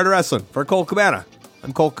been The Art of Wrestling. For Colt Cabana,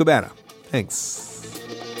 I'm Colt Cabana. Thanks.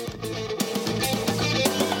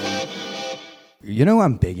 You know what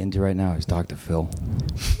I'm big into right now is Dr. Phil.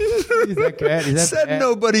 Is that bad? Is that Said bad?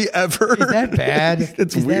 nobody ever. Is that bad?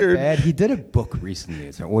 It's Is weird. That bad? He did a book recently.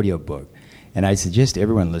 It's an audio book. And I suggest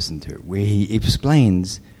everyone listen to it, where he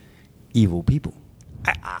explains evil people.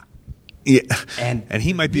 Yeah. And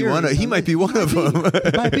he might be one of them. He might be.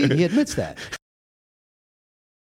 He admits that.